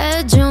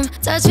bedroom,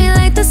 touch me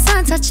like the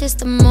sun touches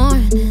the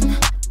morning.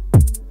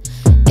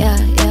 Yeah,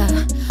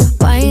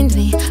 wind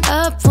me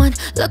up one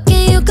look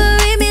and you can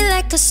read me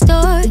like a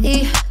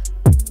story.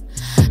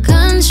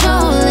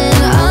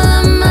 Controlling all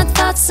of my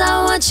thoughts,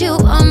 I want you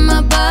on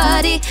my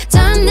body.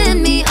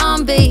 Turning me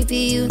on, baby,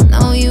 you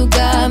know you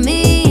got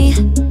me.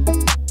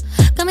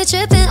 Got me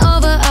tripping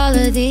over all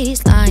of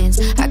these lines,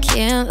 I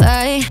can't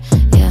lie,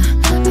 yeah.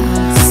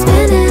 I'm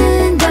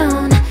spinning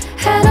down,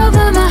 head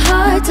over my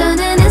heart,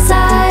 turning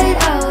inside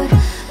out.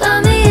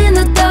 Love me in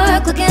the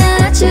dark, looking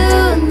at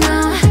you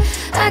now.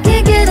 I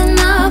can't get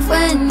enough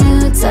when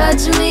you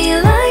touch me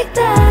like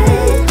that.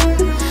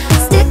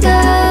 Stick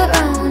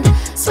around,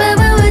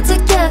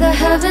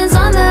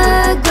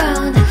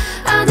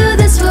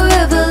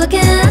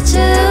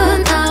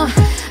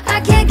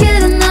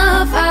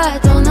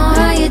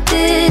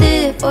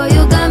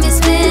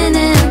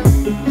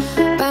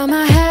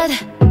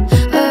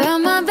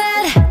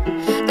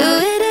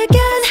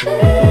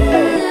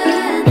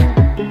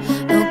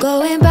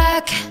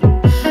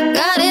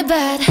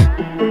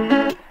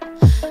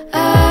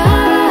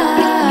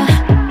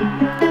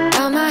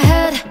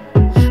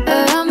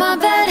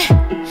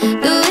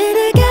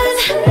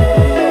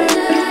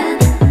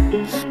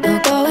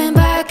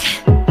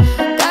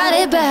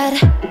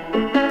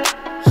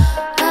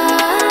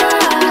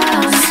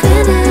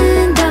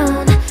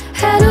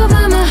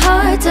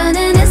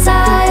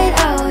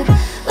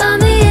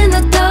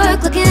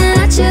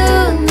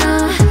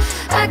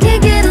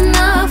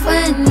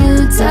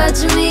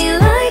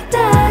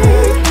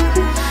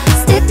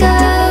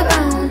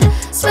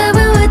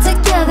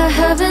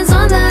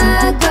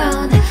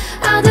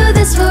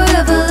 this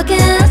forever, looking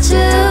at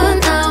you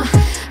now.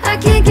 I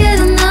can't get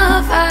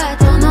enough, I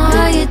don't know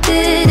how you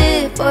did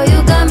it. Boy,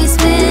 you got me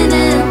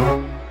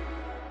spinning.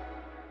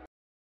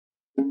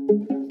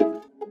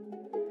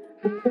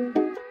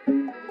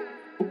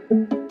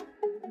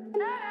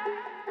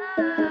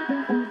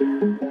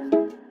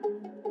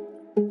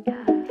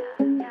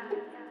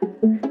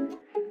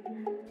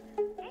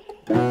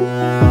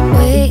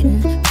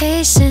 Waiting,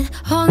 patient,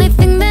 only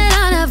thing that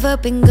I've never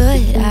been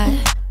good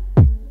at.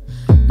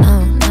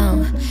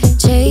 No,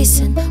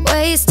 chasing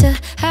ways to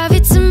have you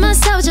to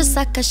myself just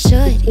like I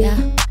should, yeah.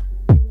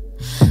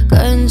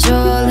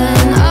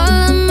 Controlling all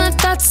of my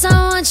thoughts, I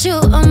want you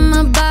on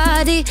my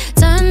body.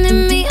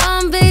 Turning me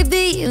on,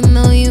 baby, you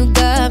know you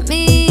got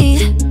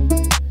me.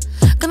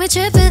 Got me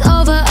tripping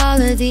over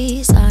all of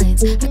these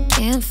lines, I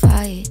can't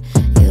fight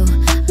you.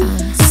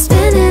 I'm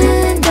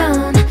spinning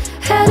down,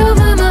 head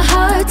over my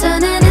heart,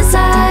 turning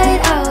inside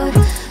out.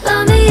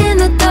 Love me in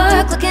the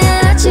dark, looking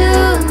at you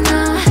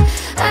now.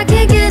 I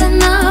can't get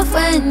enough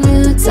when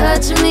you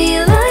touch me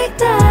like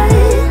that.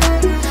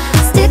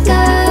 Stick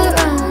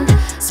around,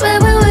 swear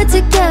when we're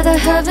together,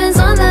 heaven's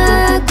on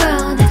the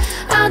ground.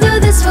 I'll do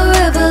this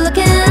forever,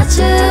 looking at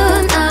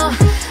you now.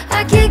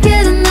 I can't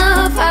get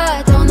enough,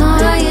 I don't know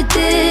how you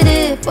did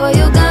it. Boy,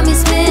 you got me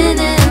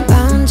spinning.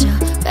 Round your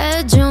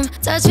bedroom,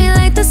 touch me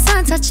like the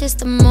sun touches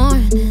the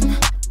morning.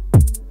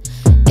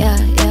 Yeah,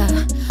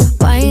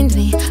 wind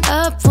me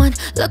up one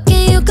look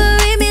and you can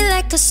read me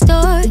like a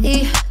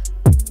story.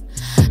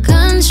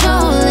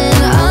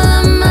 Controlling all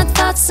of my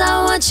thoughts,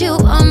 I want you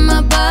on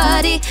my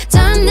body.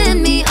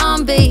 Turning me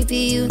on, baby,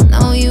 you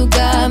know you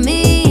got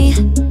me.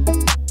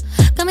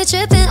 Got me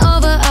tripping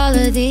over all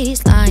of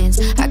these lines,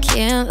 I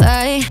can't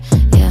lie,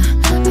 yeah.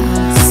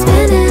 I'm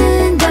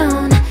spinning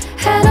down,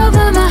 head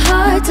over my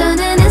heart,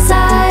 turning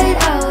inside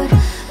out.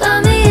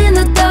 Love me in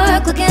the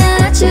dark, looking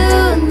at you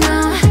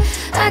now.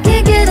 I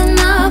can't get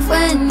enough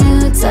when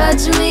you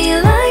touch me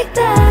like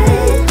that.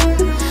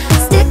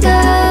 Stick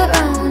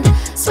around,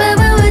 swear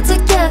when we're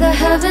together,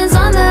 heaven's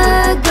on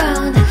the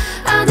ground.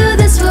 I'll do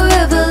this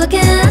forever,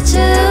 looking at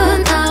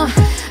you now.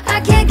 I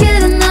can't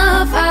get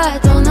enough, I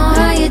don't know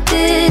how you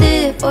did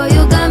it. Boy,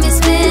 you got me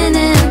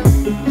spinning.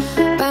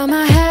 Round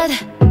my head,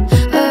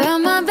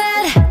 around my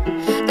bed,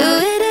 do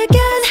it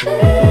again.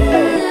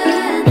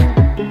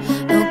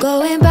 No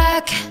going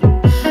back,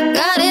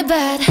 got it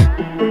bad.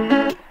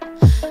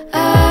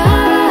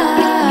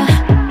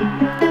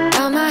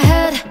 Round my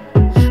head,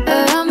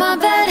 around my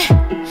bed,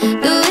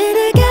 do it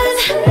again.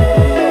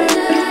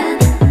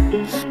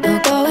 No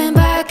going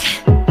back,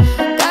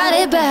 got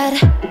it bad.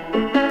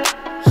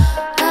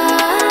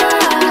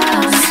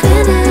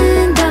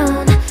 Spinning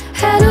down,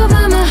 head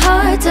over my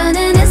heart,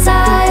 turning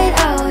inside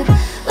out.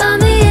 Love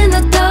me in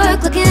the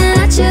dark, looking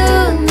at you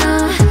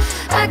now.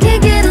 I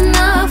can't get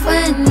enough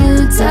when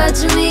you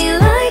touch me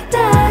like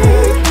that.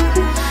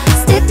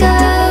 Stick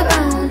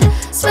around,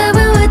 swear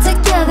when we're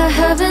together,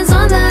 heaven's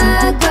on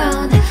the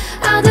ground.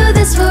 I'll do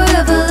this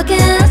forever, looking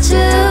at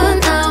you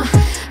now.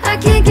 I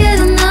can't get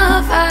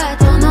enough, I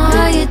don't know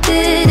how you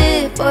did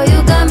it. Boy,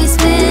 you got me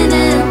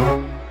spinning.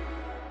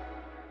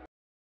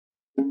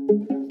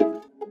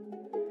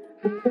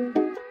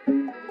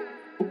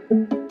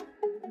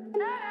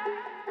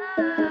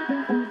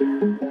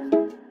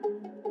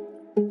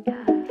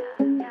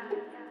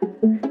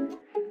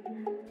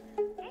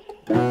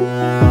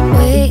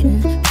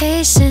 Waiting,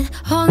 patient,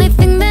 only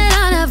thing that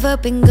I've never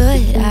been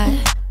good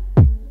at.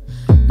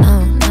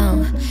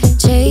 No,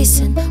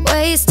 chasing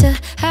ways to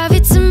have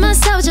you to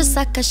myself just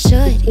like I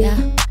should, yeah.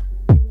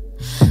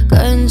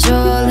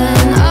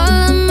 Controlling all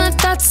of my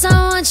thoughts, I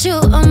want you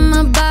on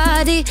my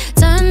body.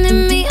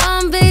 Turning me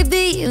on,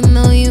 baby, you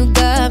know you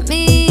got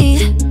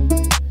me.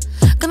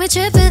 Got me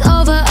tripping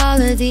over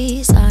all of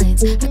these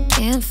lines, I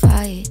can't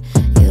fight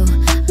you.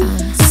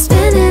 I'm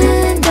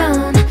spinning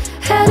down,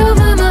 head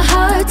over my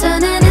heart,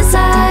 turning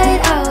inside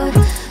out.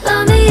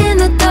 Love me in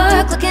the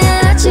dark, looking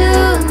at you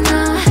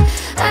now.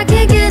 I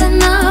can't get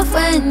enough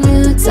when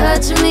you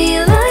touch me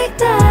like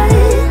that.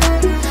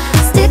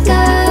 Stick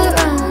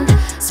around,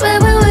 swear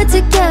when we're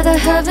together,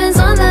 heaven's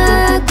on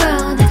the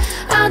ground.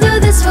 I'll do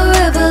this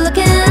forever,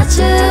 looking at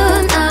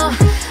you now.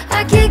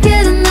 I can't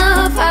get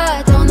enough,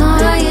 I don't know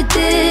how you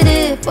did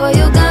it. Boy,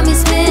 you got me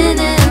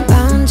spinning.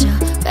 Round your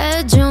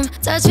bedroom,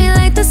 touch me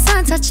like the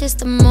sun touches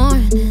the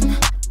morning.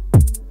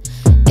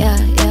 Yeah,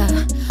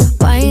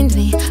 wind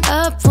me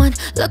up one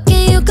look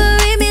and you can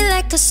read me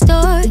like a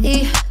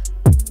story.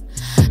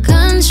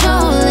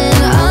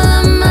 Controlling all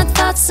of my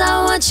thoughts,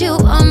 I want you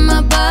on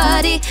my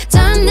body.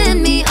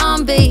 Turning me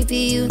on, baby,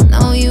 you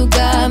know you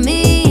got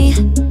me.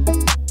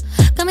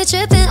 Got me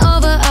tripping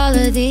over all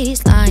of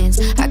these lines,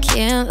 I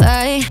can't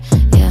lie,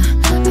 yeah.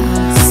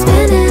 I'm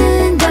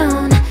spinning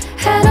down,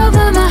 head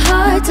over my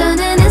heart,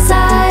 turning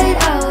inside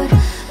out.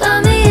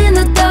 Love me in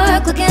the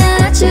dark, looking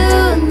at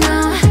you now.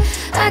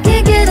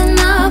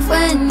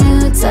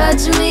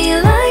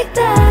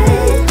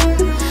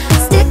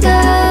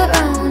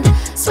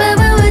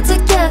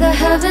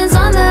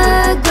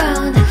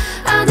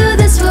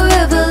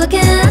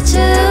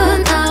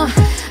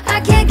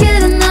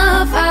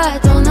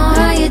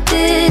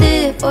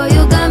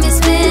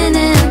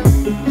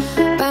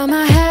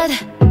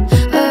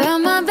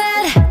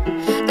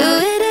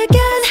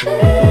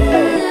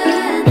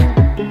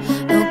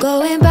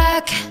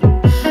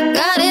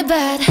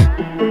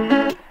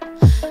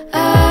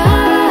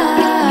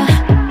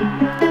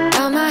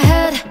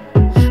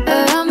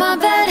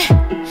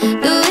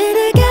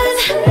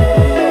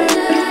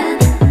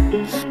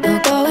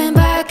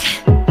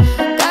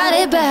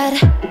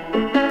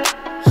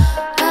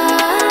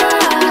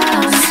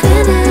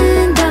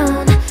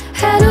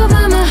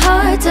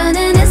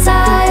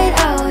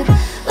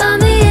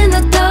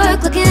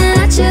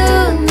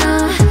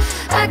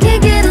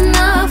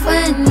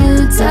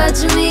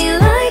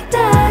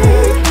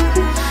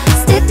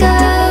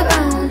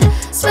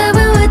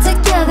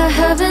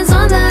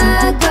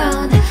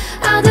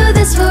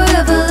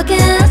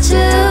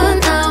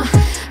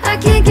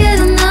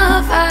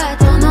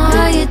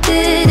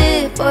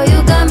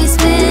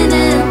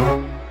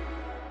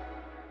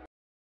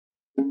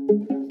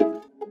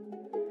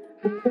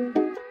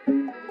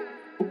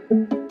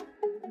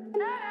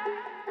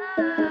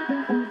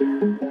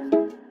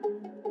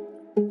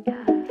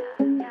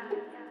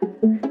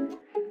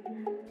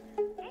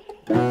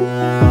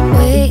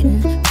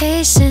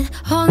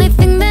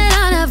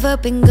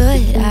 never been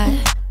good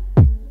at.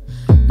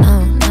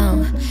 No,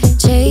 no,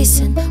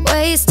 chasing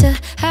ways to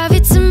have you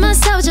to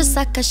myself just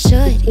like I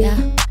should, yeah.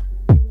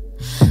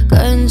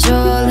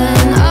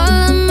 Controlling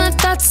all of my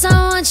thoughts, I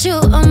want you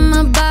on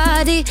my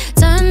body.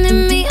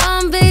 Turning me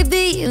on,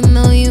 baby, you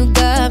know you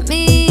got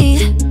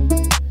me.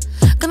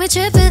 Got me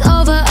tripping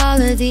over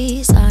all of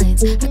these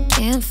lines, I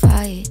can't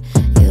fight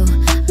you.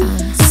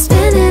 I'm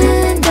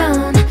spinning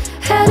down,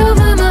 head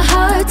over my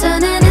heart,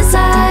 turning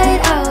inside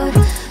out.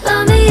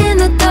 Love me in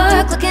the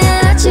dark, looking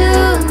at you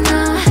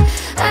now.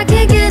 I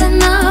can't get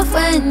enough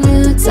when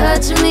you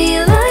touch me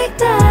like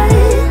that.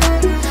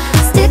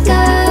 Stick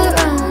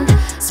around,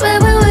 swear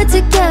when we're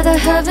together,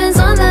 heaven's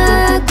on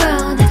the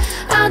ground.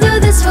 I'll do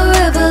this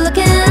forever,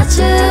 looking at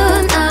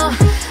you now.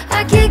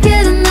 I can't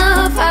get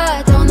enough,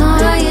 I don't know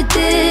how you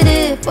did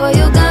it. Boy,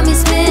 you got me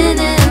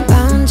spinning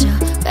round your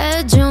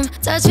bedroom.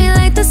 Touch me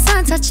like the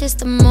sun touches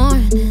the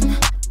morning.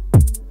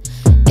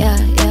 Yeah,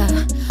 yeah,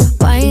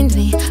 wind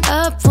me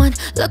up one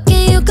look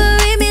and you can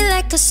read me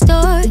like a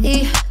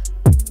story.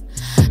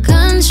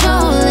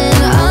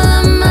 Controlling all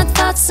of my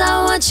thoughts,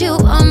 I want you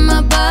on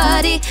my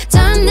body.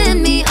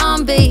 Turning me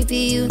on, baby,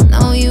 you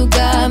know you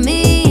got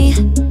me.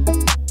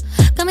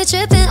 Got me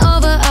tripping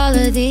over all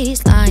of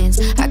these lines,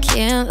 I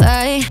can't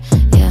lie,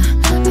 yeah.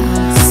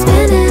 I'm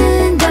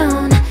spinning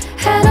down,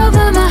 head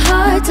over my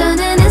heart,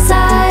 turning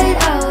inside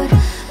out.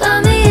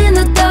 Love me in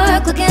the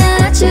dark, looking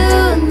at you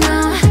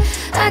now.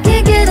 I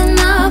can't get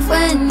enough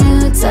when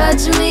you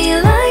touch me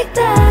like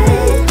that.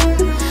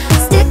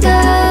 Stick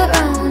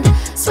around,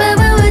 swear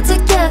when we're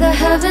together,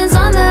 heaven's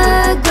on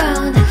the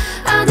ground.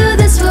 I'll do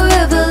this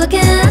forever,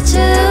 looking at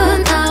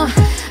you now.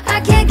 I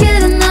can't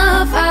get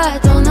enough, I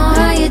don't know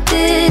how you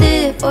did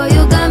it. Boy,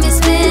 you got me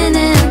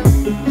spinning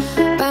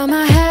round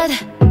my head,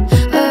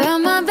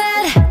 around my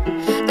bed.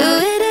 Do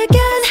it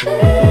again,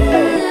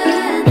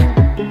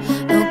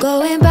 no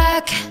going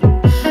back,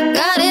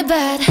 got it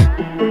bad.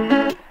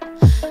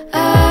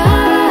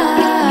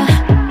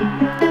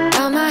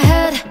 Round my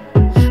head,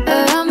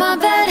 around my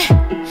bed.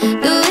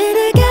 Do it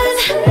again,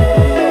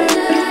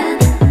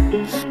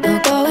 no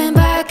going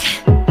back,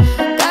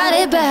 got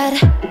it bad.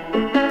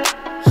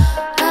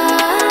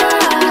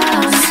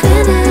 I'm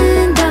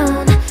spinning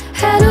down,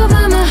 head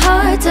over my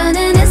heart,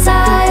 turning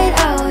inside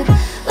out.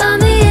 Love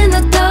me in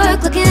the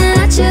dark, looking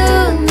at you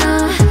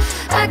now.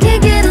 I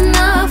can't get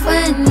enough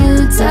when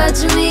you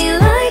touch me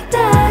like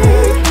that.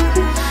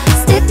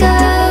 Stick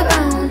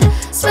around,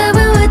 swear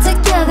when we're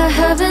together,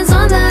 heaven's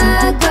on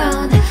the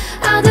ground.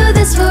 I'll do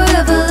this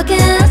forever, looking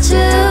at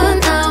you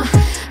now.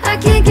 I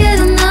can't get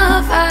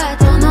enough, I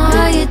don't know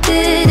how you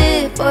did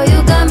it. Boy,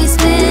 you got me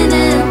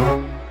spinning.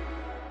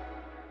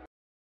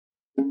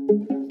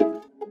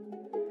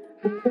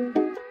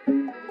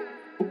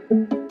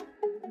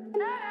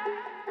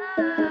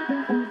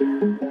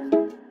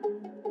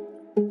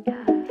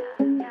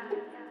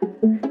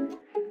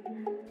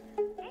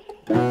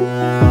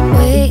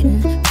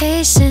 Waiting,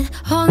 patient,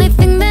 only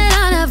thing that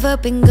I've never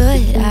been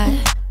good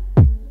at.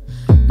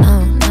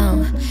 No,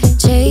 no,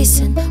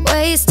 chasing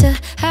ways to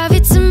have you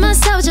to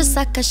myself just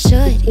like I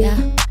should, yeah.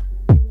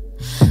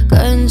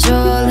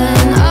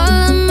 Controlling all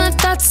of my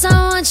thoughts, I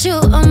want you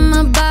on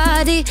my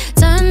body.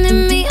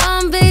 Turning me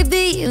on,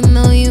 baby, you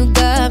know you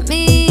got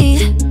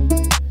me.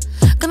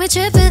 Got me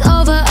tripping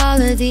over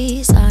all of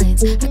these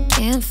lines, I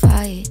can't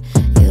fight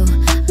you.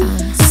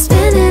 I'm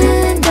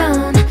spinning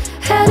down,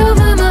 head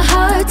over my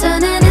heart,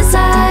 turning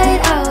inside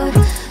out.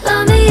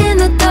 Love me in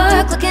the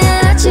dark, looking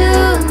at you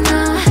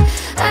now.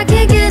 I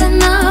can't get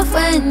enough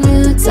when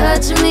you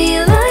touch me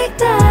like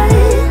that.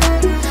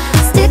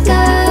 Stick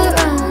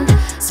around,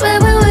 swear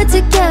when we're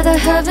together,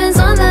 heaven's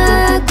on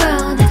the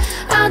ground.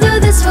 I'll do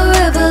this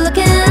forever,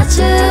 looking at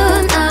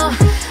you now.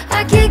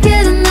 I can't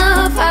get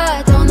enough,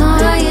 I don't know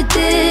how you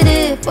did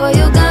it. Boy,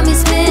 you got me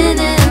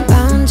spinning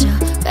round your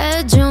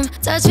bedroom.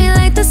 Touch me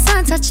like the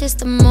sun touches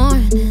the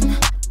morning.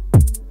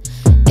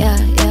 Yeah,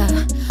 yeah,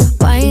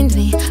 wind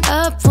me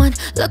up one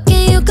look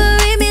and you can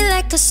read me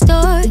like a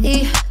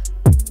story.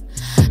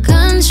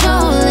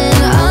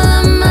 Controlling all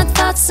of my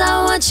thoughts,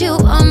 I want you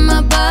on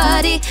my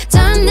body.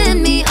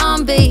 Turning me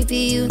on, baby,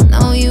 you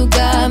know you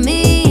got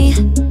me.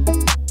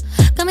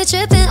 Got me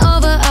tripping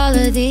over all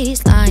of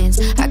these lines,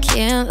 I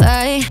can't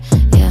lie,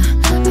 yeah.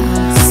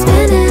 I'm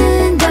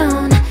spinning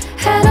down,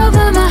 head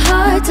over my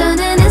heart,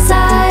 turning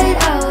inside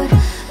out.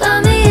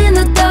 Love me in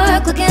the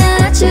dark, looking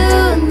at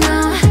you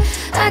now.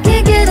 I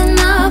can't get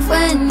enough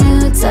when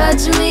you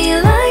touch me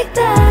like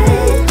that.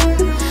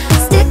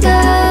 Stick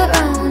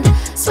around,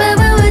 swear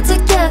when we're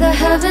together,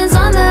 heaven's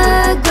on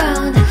the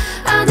ground.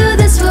 I'll do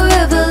this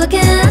forever, looking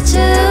at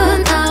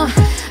you now.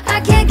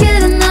 I can't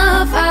get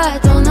enough, I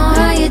don't know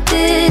how you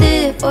did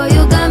it. Boy,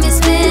 you got me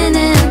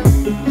spinning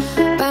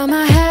round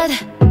my head,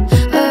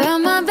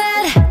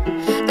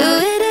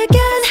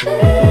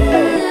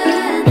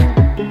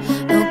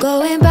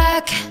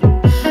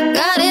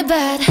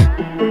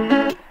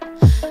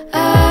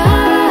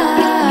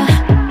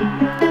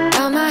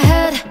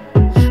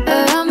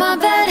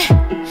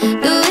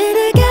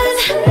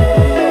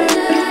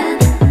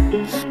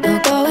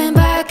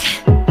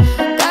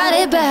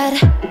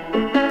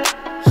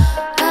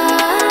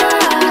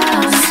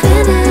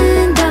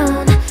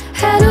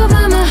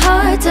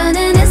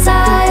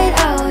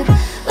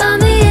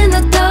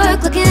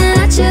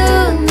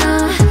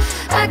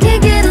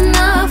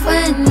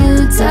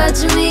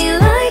 touch me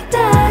like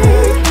that.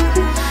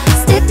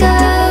 Stick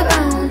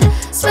around,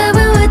 swear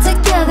when we're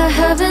together,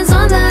 heaven's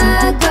on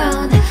the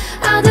ground.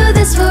 I'll do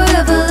this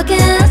forever,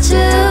 looking at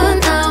you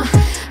now.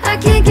 I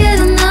can't get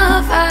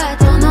enough, I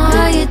don't know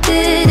how you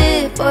did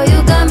it. Boy,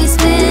 you got me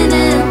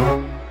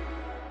spinning.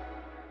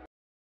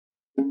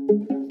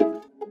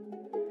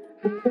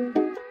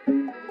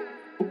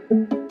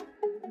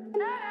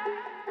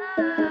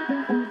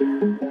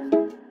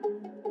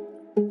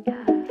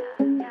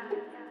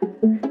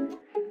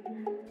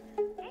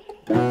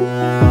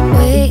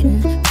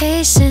 Waiting,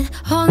 patient,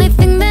 only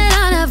thing that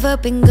I've never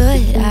been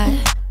good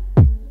at.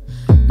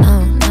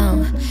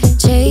 No,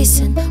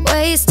 chasing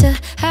ways to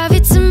have you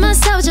to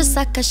myself just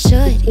like I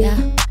should, yeah.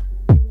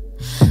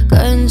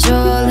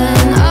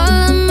 Controlling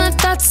all of my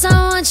thoughts,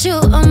 I want you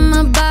on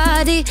my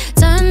body.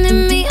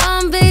 Turning me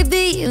on,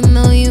 baby, you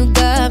know you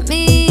got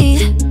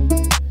me.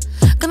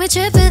 Got me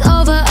tripping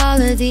over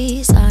all of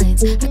these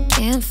lines, I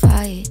can't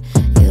fight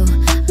you.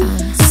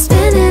 I'm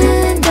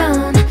spinning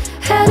down,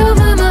 head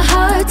over my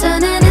heart,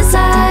 turning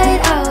inside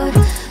out.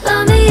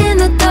 Love me in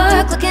the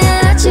dark, looking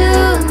at you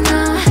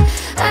now.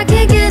 I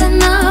can't get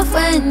enough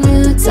when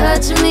you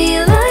touch me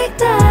like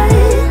that.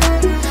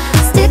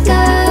 Stick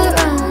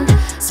around,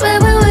 swear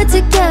when we're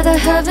together,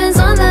 heaven's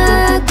on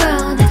the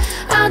ground.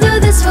 I'll do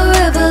this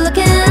forever,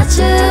 looking at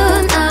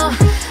you now.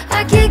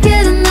 I can't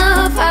get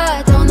enough,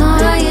 I don't know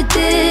how you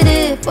did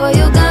it. Boy,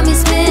 you got me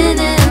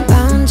spinning.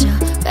 Round your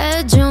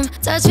bedroom,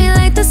 touch me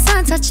like the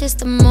sun touches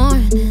the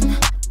morning.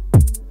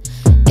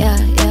 Yeah,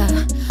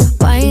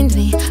 wind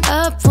me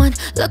up one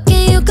look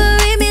and you can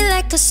read me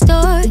like a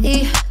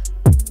story.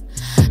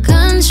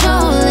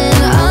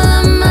 Controlling all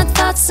of my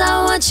thoughts,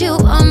 I want you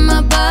on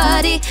my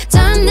body.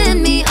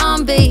 Turning me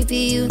on, baby,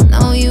 you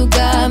know you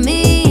got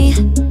me.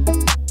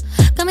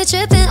 Got me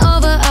tripping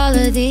over all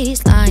of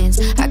these lines,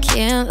 I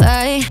can't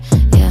lie,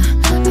 yeah.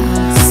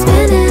 I'm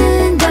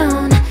spinning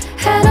down,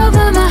 head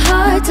over my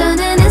heart,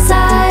 turning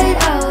inside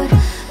out.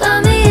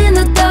 Love me in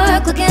the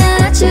dark, looking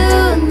at you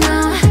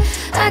now.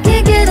 I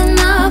can't get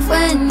enough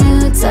when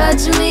you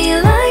touch me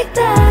like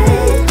that.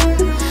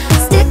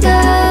 Stick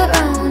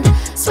around,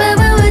 swear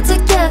when we're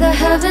together,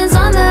 heaven's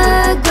on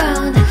the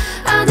ground.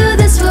 I'll do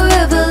this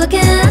forever,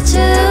 looking at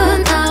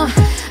you now.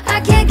 I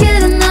can't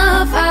get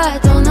enough, I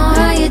don't know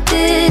how you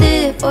did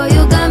it. Boy,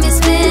 you got me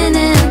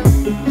spinning.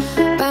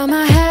 Round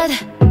my head,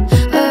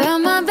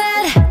 around my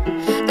bed,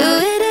 do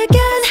it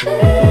again.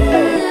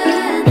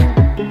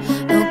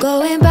 No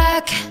going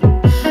back,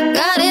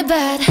 got it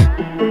bad.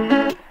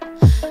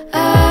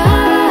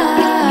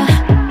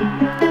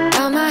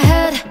 Round my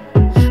head,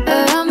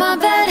 around my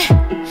bed,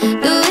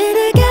 do it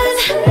again.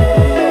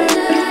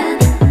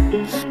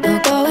 No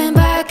going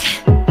back,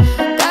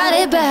 got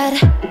it bad.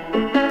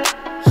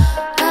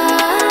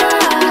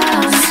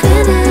 I'm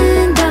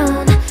spinning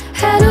down,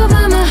 head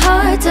over my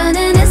heart,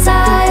 turning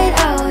inside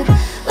out.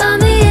 Love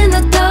me in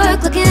the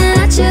dark, looking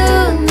at you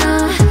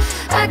now.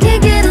 I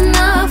can't get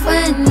enough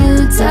when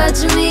you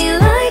touch me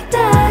like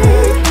that.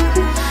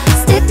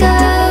 Stick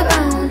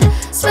around,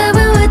 swear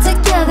when we're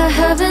together,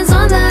 heaven's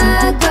on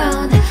the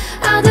ground.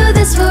 I'll do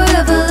this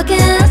forever, looking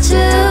at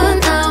you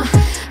now.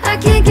 I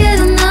can't get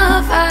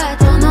enough, I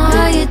don't know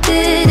how you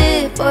did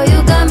it. Boy,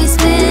 you got me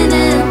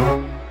spinning.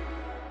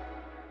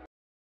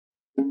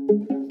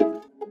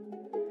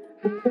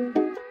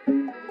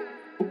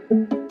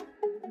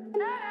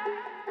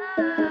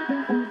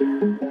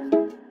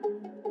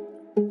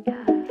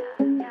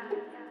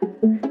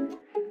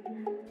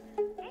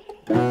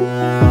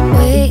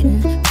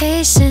 Waiting,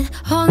 patient,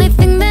 only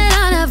thing that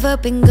I've never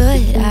been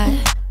good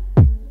at.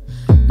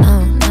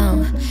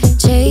 No,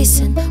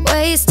 chasing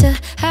ways to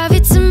have you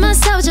to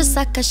myself just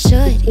like I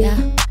should, yeah.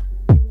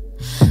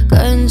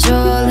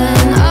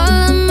 Controlling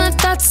all of my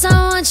thoughts, I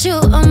want you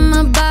on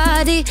my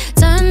body.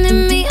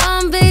 Turning me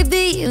on,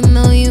 baby, you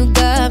know you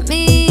got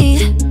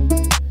me.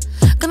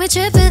 Got me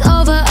tripping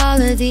over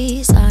all of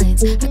these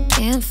lines, I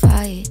can't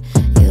fight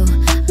you.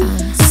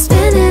 I'm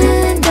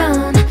spinning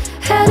down,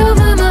 head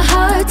over my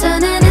heart,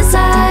 turning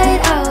inside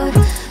out.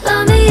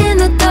 Love me in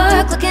the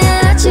dark, looking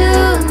at you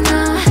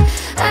now.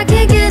 I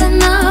can't get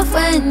enough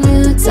when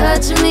you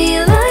touch me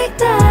like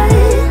that.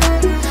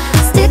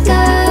 Stick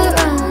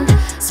around,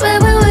 swear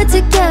when we're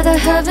together,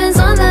 heaven's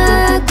on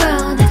the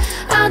ground.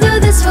 I'll do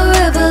this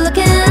forever,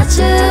 looking at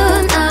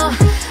you now.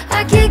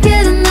 I can't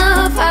get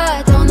enough,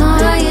 I don't know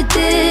how you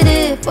did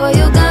it. Boy,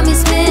 you got me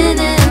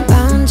spinning.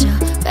 Round your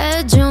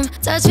bedroom,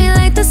 touch me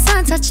like the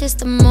sun touches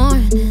the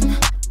morning.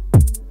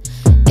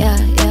 Yeah,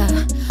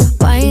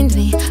 wind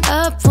me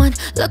up one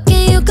look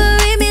and you can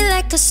read me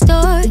like a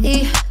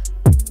story.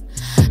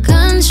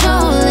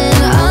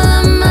 Controlling all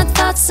of my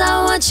thoughts,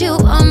 I want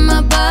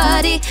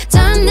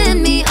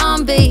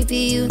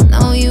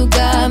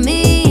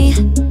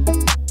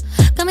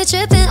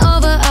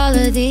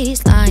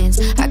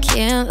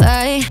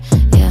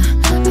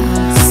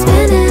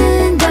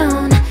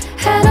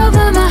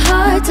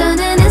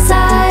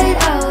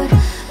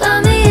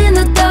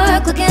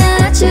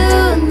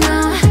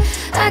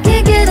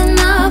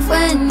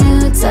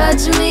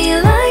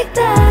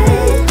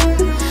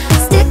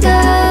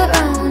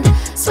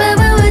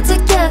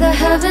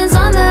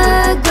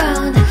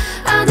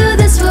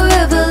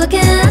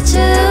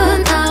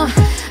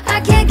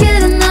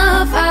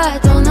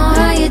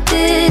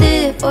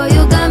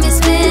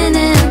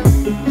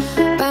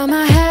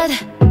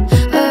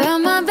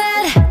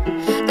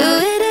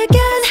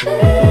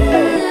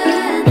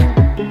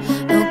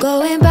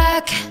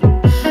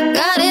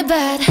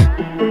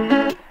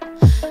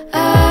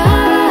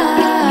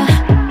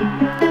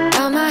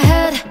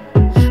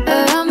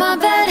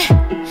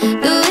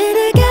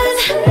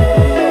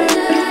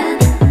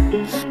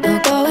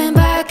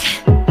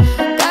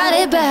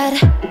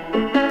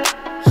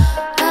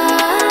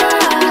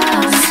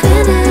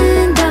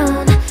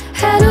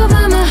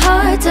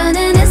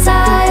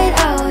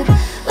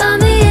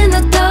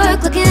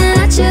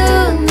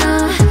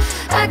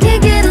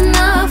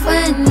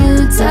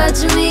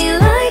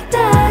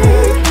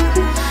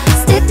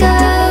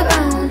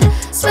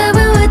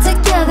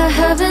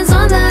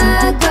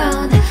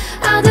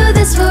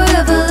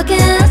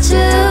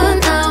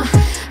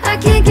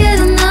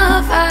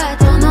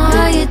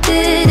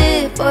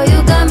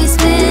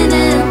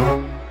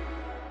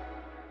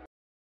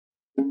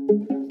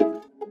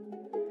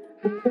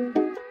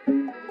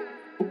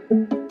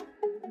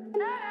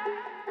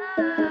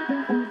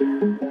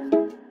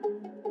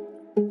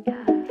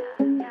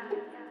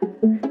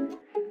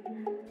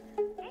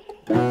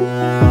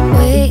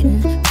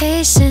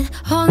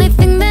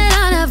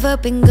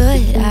been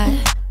good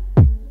at.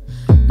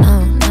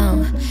 No,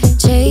 no,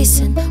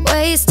 chasing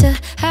ways to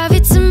have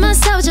you to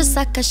myself just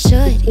like I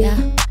should, yeah.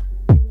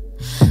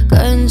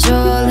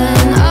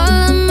 Controlling all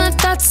of my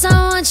thoughts, I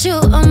want you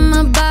on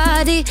my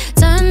body.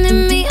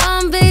 Turning me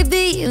on,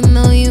 baby, you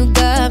know you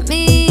got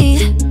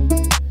me.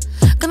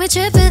 Got me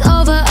tripping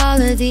over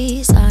all of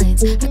these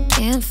lines, I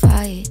can't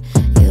fight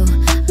you.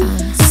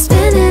 I'm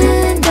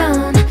spinning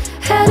down,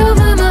 head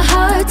over my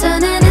heart,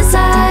 turning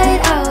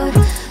inside out.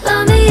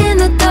 Love me in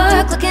the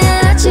dark, looking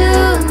at you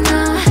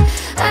now.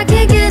 I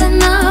can't get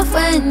enough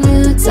when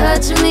you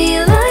touch me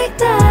like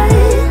that.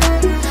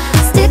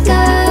 Stick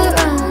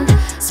around,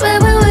 swear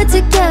when we're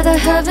together,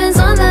 heaven's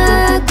on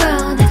the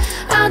ground.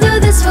 I'll do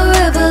this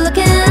forever,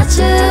 looking at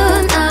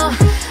you now.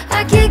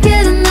 I can't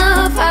get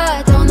enough,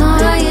 I don't know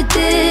how you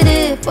did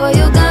it. Boy,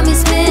 you got me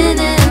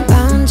spinning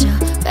round your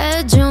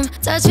bedroom.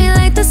 Touch me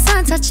like the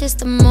sun touches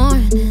the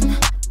morning.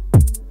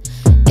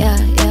 Yeah,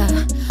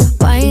 yeah,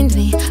 wind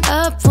me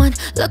up one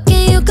look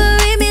and you can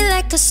read me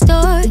like a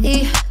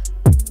story.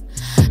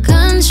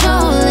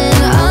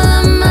 Controlling all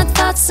of my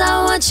thoughts,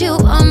 I want you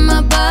on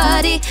my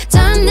body.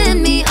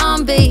 Turning me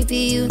on, baby,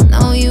 you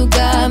know you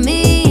got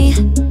me.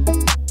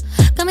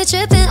 Got me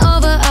tripping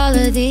over all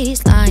of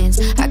these lines,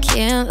 I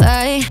can't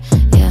lie,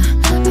 yeah.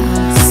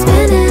 I'm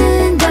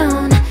spinning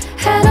down,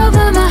 head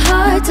over my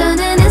heart,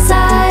 turning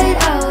inside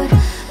out.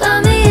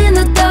 Love me in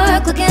the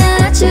dark, looking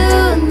at you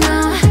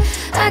now.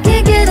 I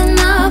can't get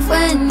enough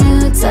when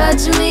you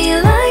touch me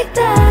like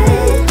that.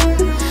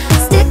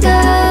 Stick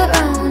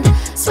around,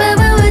 swear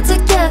when we're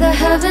together,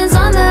 heaven's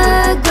on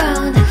the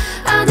ground.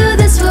 I'll do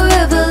this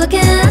forever,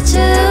 looking at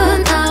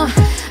you now.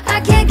 I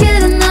can't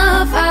get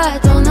enough, I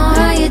don't know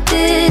how you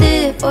did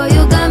it. Boy,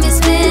 you got me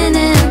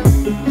spinning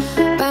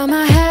round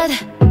my head,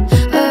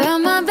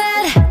 around my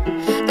bed.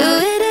 Do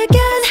it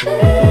again,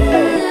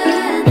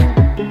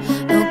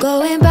 no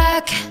going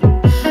back,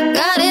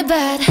 got it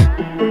bad.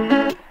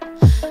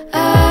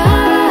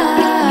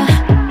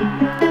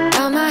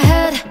 Round my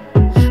head,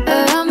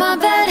 around my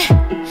bed.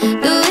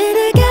 Do it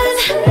again,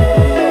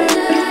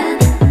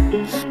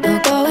 no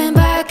going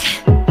back,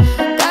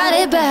 got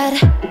it bad.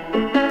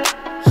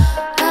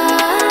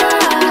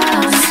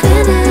 I'm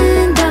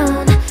spinning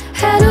down,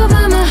 head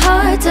over my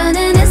heart,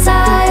 turning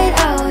inside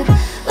out.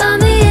 Love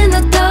me in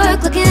the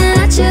dark, looking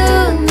at you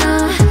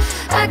now.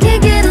 I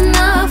can't get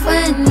enough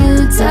when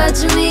you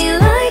touch me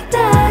like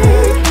that.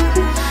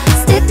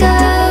 Stick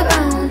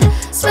around,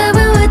 swear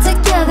when we're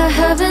together,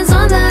 heaven's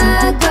on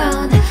the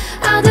ground.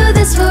 I'll do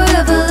this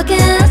forever, looking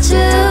at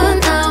you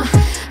now.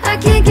 I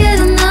can't get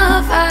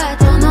enough, I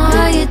don't know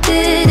how you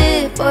did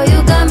it. Boy,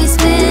 you got me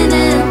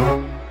spinning.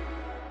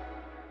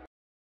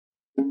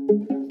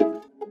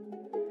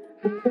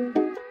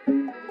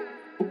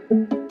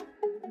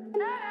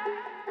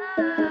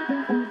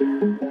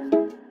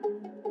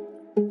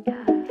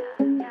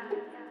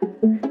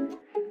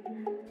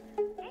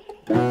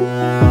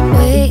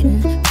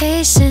 Waiting,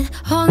 patient,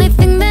 only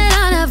thing that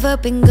I've never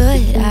been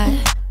good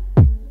at.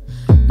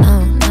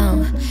 No,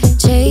 no,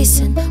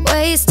 chasing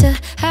ways to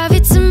have you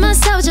to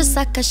myself just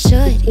like I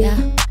should, yeah.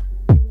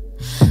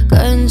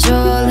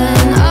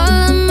 Controlling all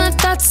of my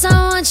thoughts,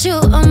 I want you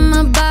on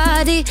my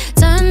body.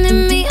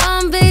 Turning me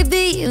on,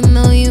 baby, you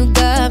know you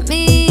got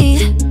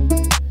me.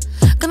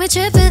 Got me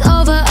tripping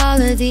over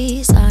all of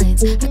these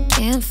lines, I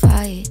can't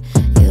fight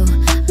you.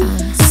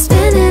 I'm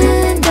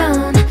spinning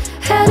down,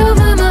 head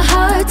over my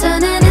heart,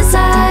 turning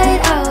inside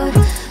out.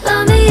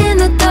 Love me in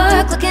the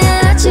dark, looking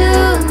at you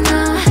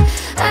now.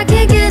 I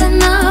can't get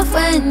enough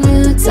when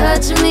you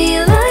touch me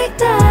like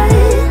that.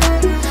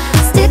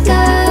 Stick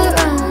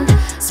around,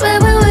 swear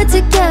when we're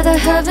together,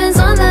 heaven's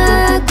on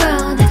the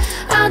ground.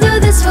 I'll do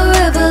this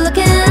forever,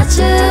 looking at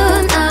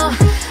you now.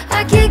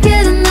 I can't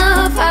get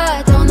enough,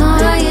 I don't know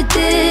how you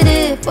did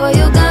it. Boy,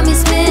 you got me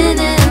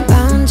spinning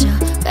round your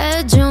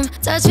bedroom.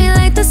 Touch me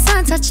like the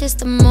sun touches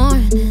the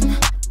morning.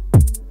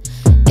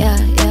 Yeah,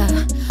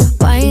 yeah,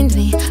 wind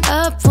me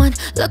up one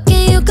look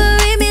and you can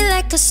read me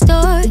like a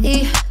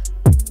story.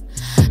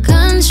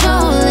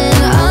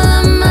 Controlling all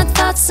of my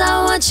thoughts,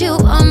 I want you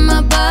on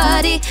my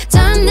body.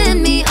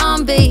 Turning me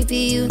on, baby,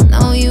 you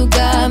know you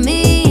got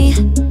me.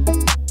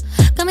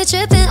 Got me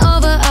tripping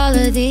over all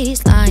of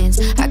these lines,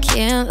 I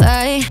can't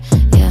lie,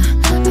 yeah.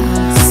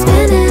 I'm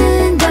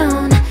spinning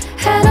down,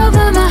 head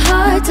over my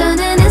heart,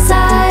 turning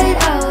inside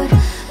out.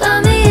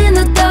 Love me in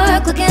the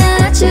dark, looking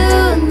at you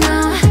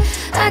now.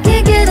 I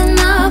can't get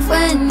enough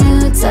when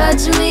you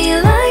touch me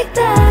like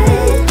that.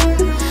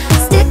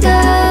 Stick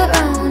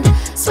around,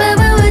 swear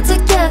when we're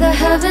together,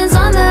 heaven's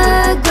on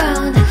the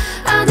ground.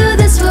 I'll do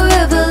this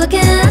forever,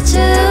 looking at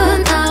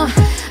you now.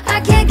 I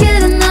can't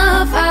get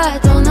enough, I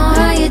don't know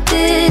how you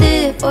did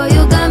it. Boy,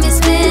 you got me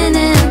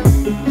spinning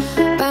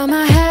round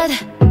my head,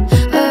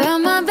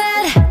 around my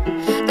bed.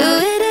 Do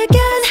it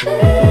again,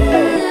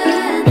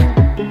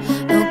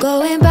 no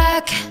going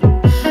back,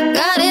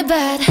 got it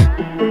bad.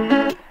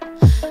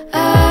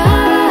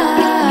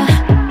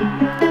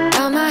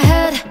 Round my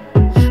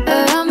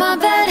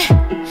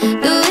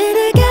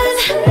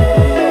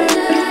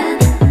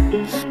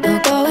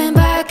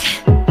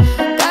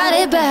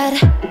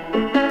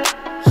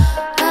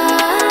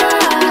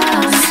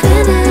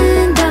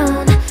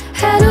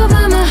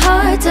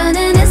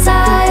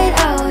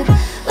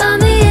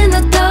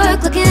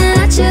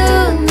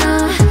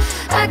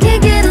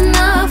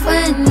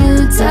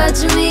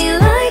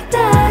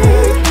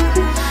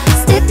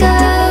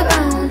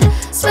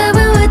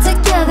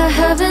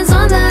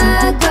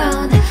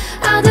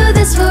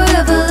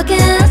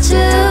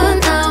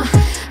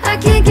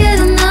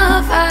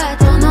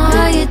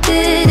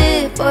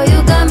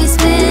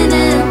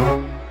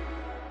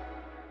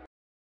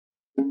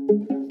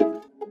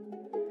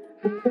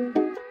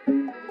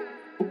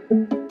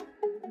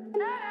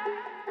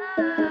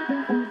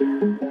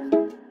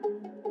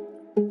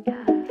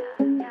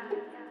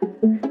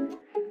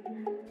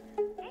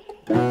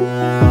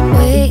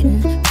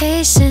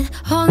patient,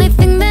 only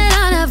thing that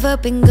I've never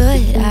been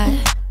good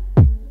at.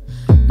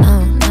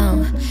 No,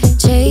 no,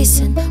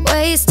 chasing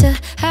ways to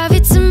have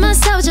you to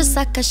myself just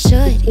like I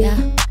should, yeah.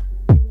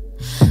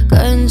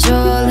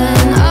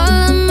 Controlling all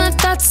of my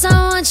thoughts, I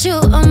want you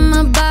on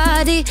my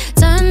body.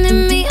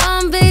 Turning me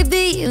on,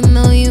 baby, you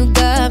know you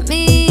got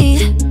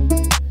me.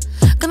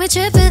 Got me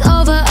tripping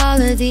over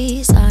all of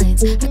these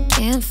lines, I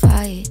can't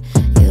fight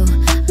you.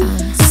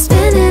 I'm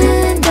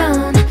spinning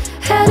down,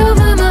 head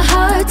over my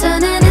heart,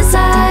 turning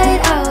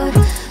inside out.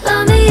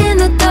 Love me in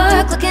the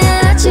dark, looking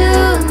at you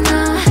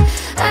now.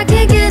 I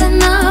can't get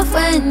enough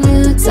when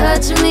you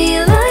touch me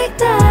like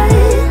that.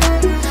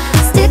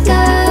 Stick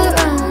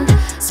around,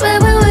 swear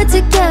when we're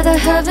together,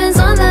 heaven's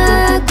on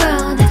the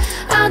ground.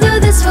 I'll do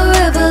this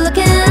forever,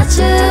 looking at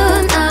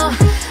you now.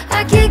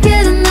 I can't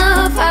get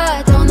enough,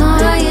 I don't know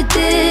how you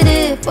did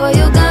it. Boy,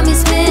 you got me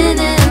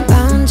spinning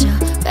round your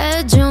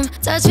bedroom.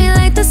 Touch me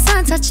like the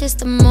sun touches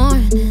the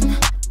morning.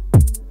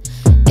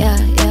 Yeah,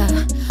 yeah,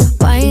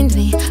 wind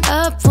me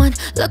up one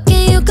look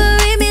and you can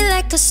read me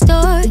like a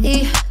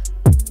story.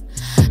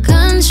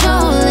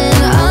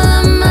 Controlling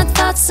all of my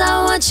thoughts,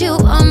 I want you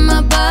on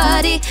my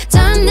body.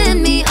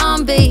 Turning me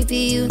on, baby,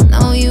 you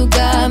know you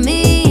got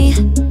me.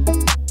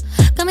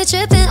 Got me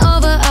tripping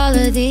over all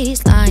of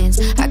these lines,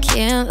 I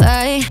can't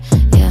lie,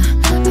 yeah.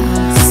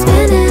 I'm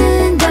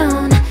spinning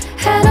down,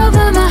 head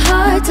over my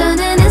heart,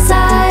 turning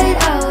inside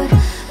out.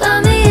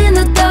 Love me in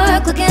the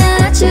dark, looking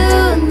at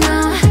you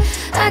now.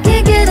 I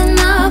can't get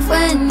enough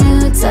when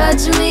you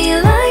touch me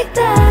like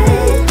that.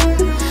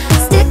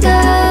 Stick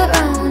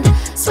around,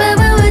 swear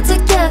when we're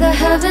together,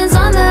 heaven's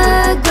on the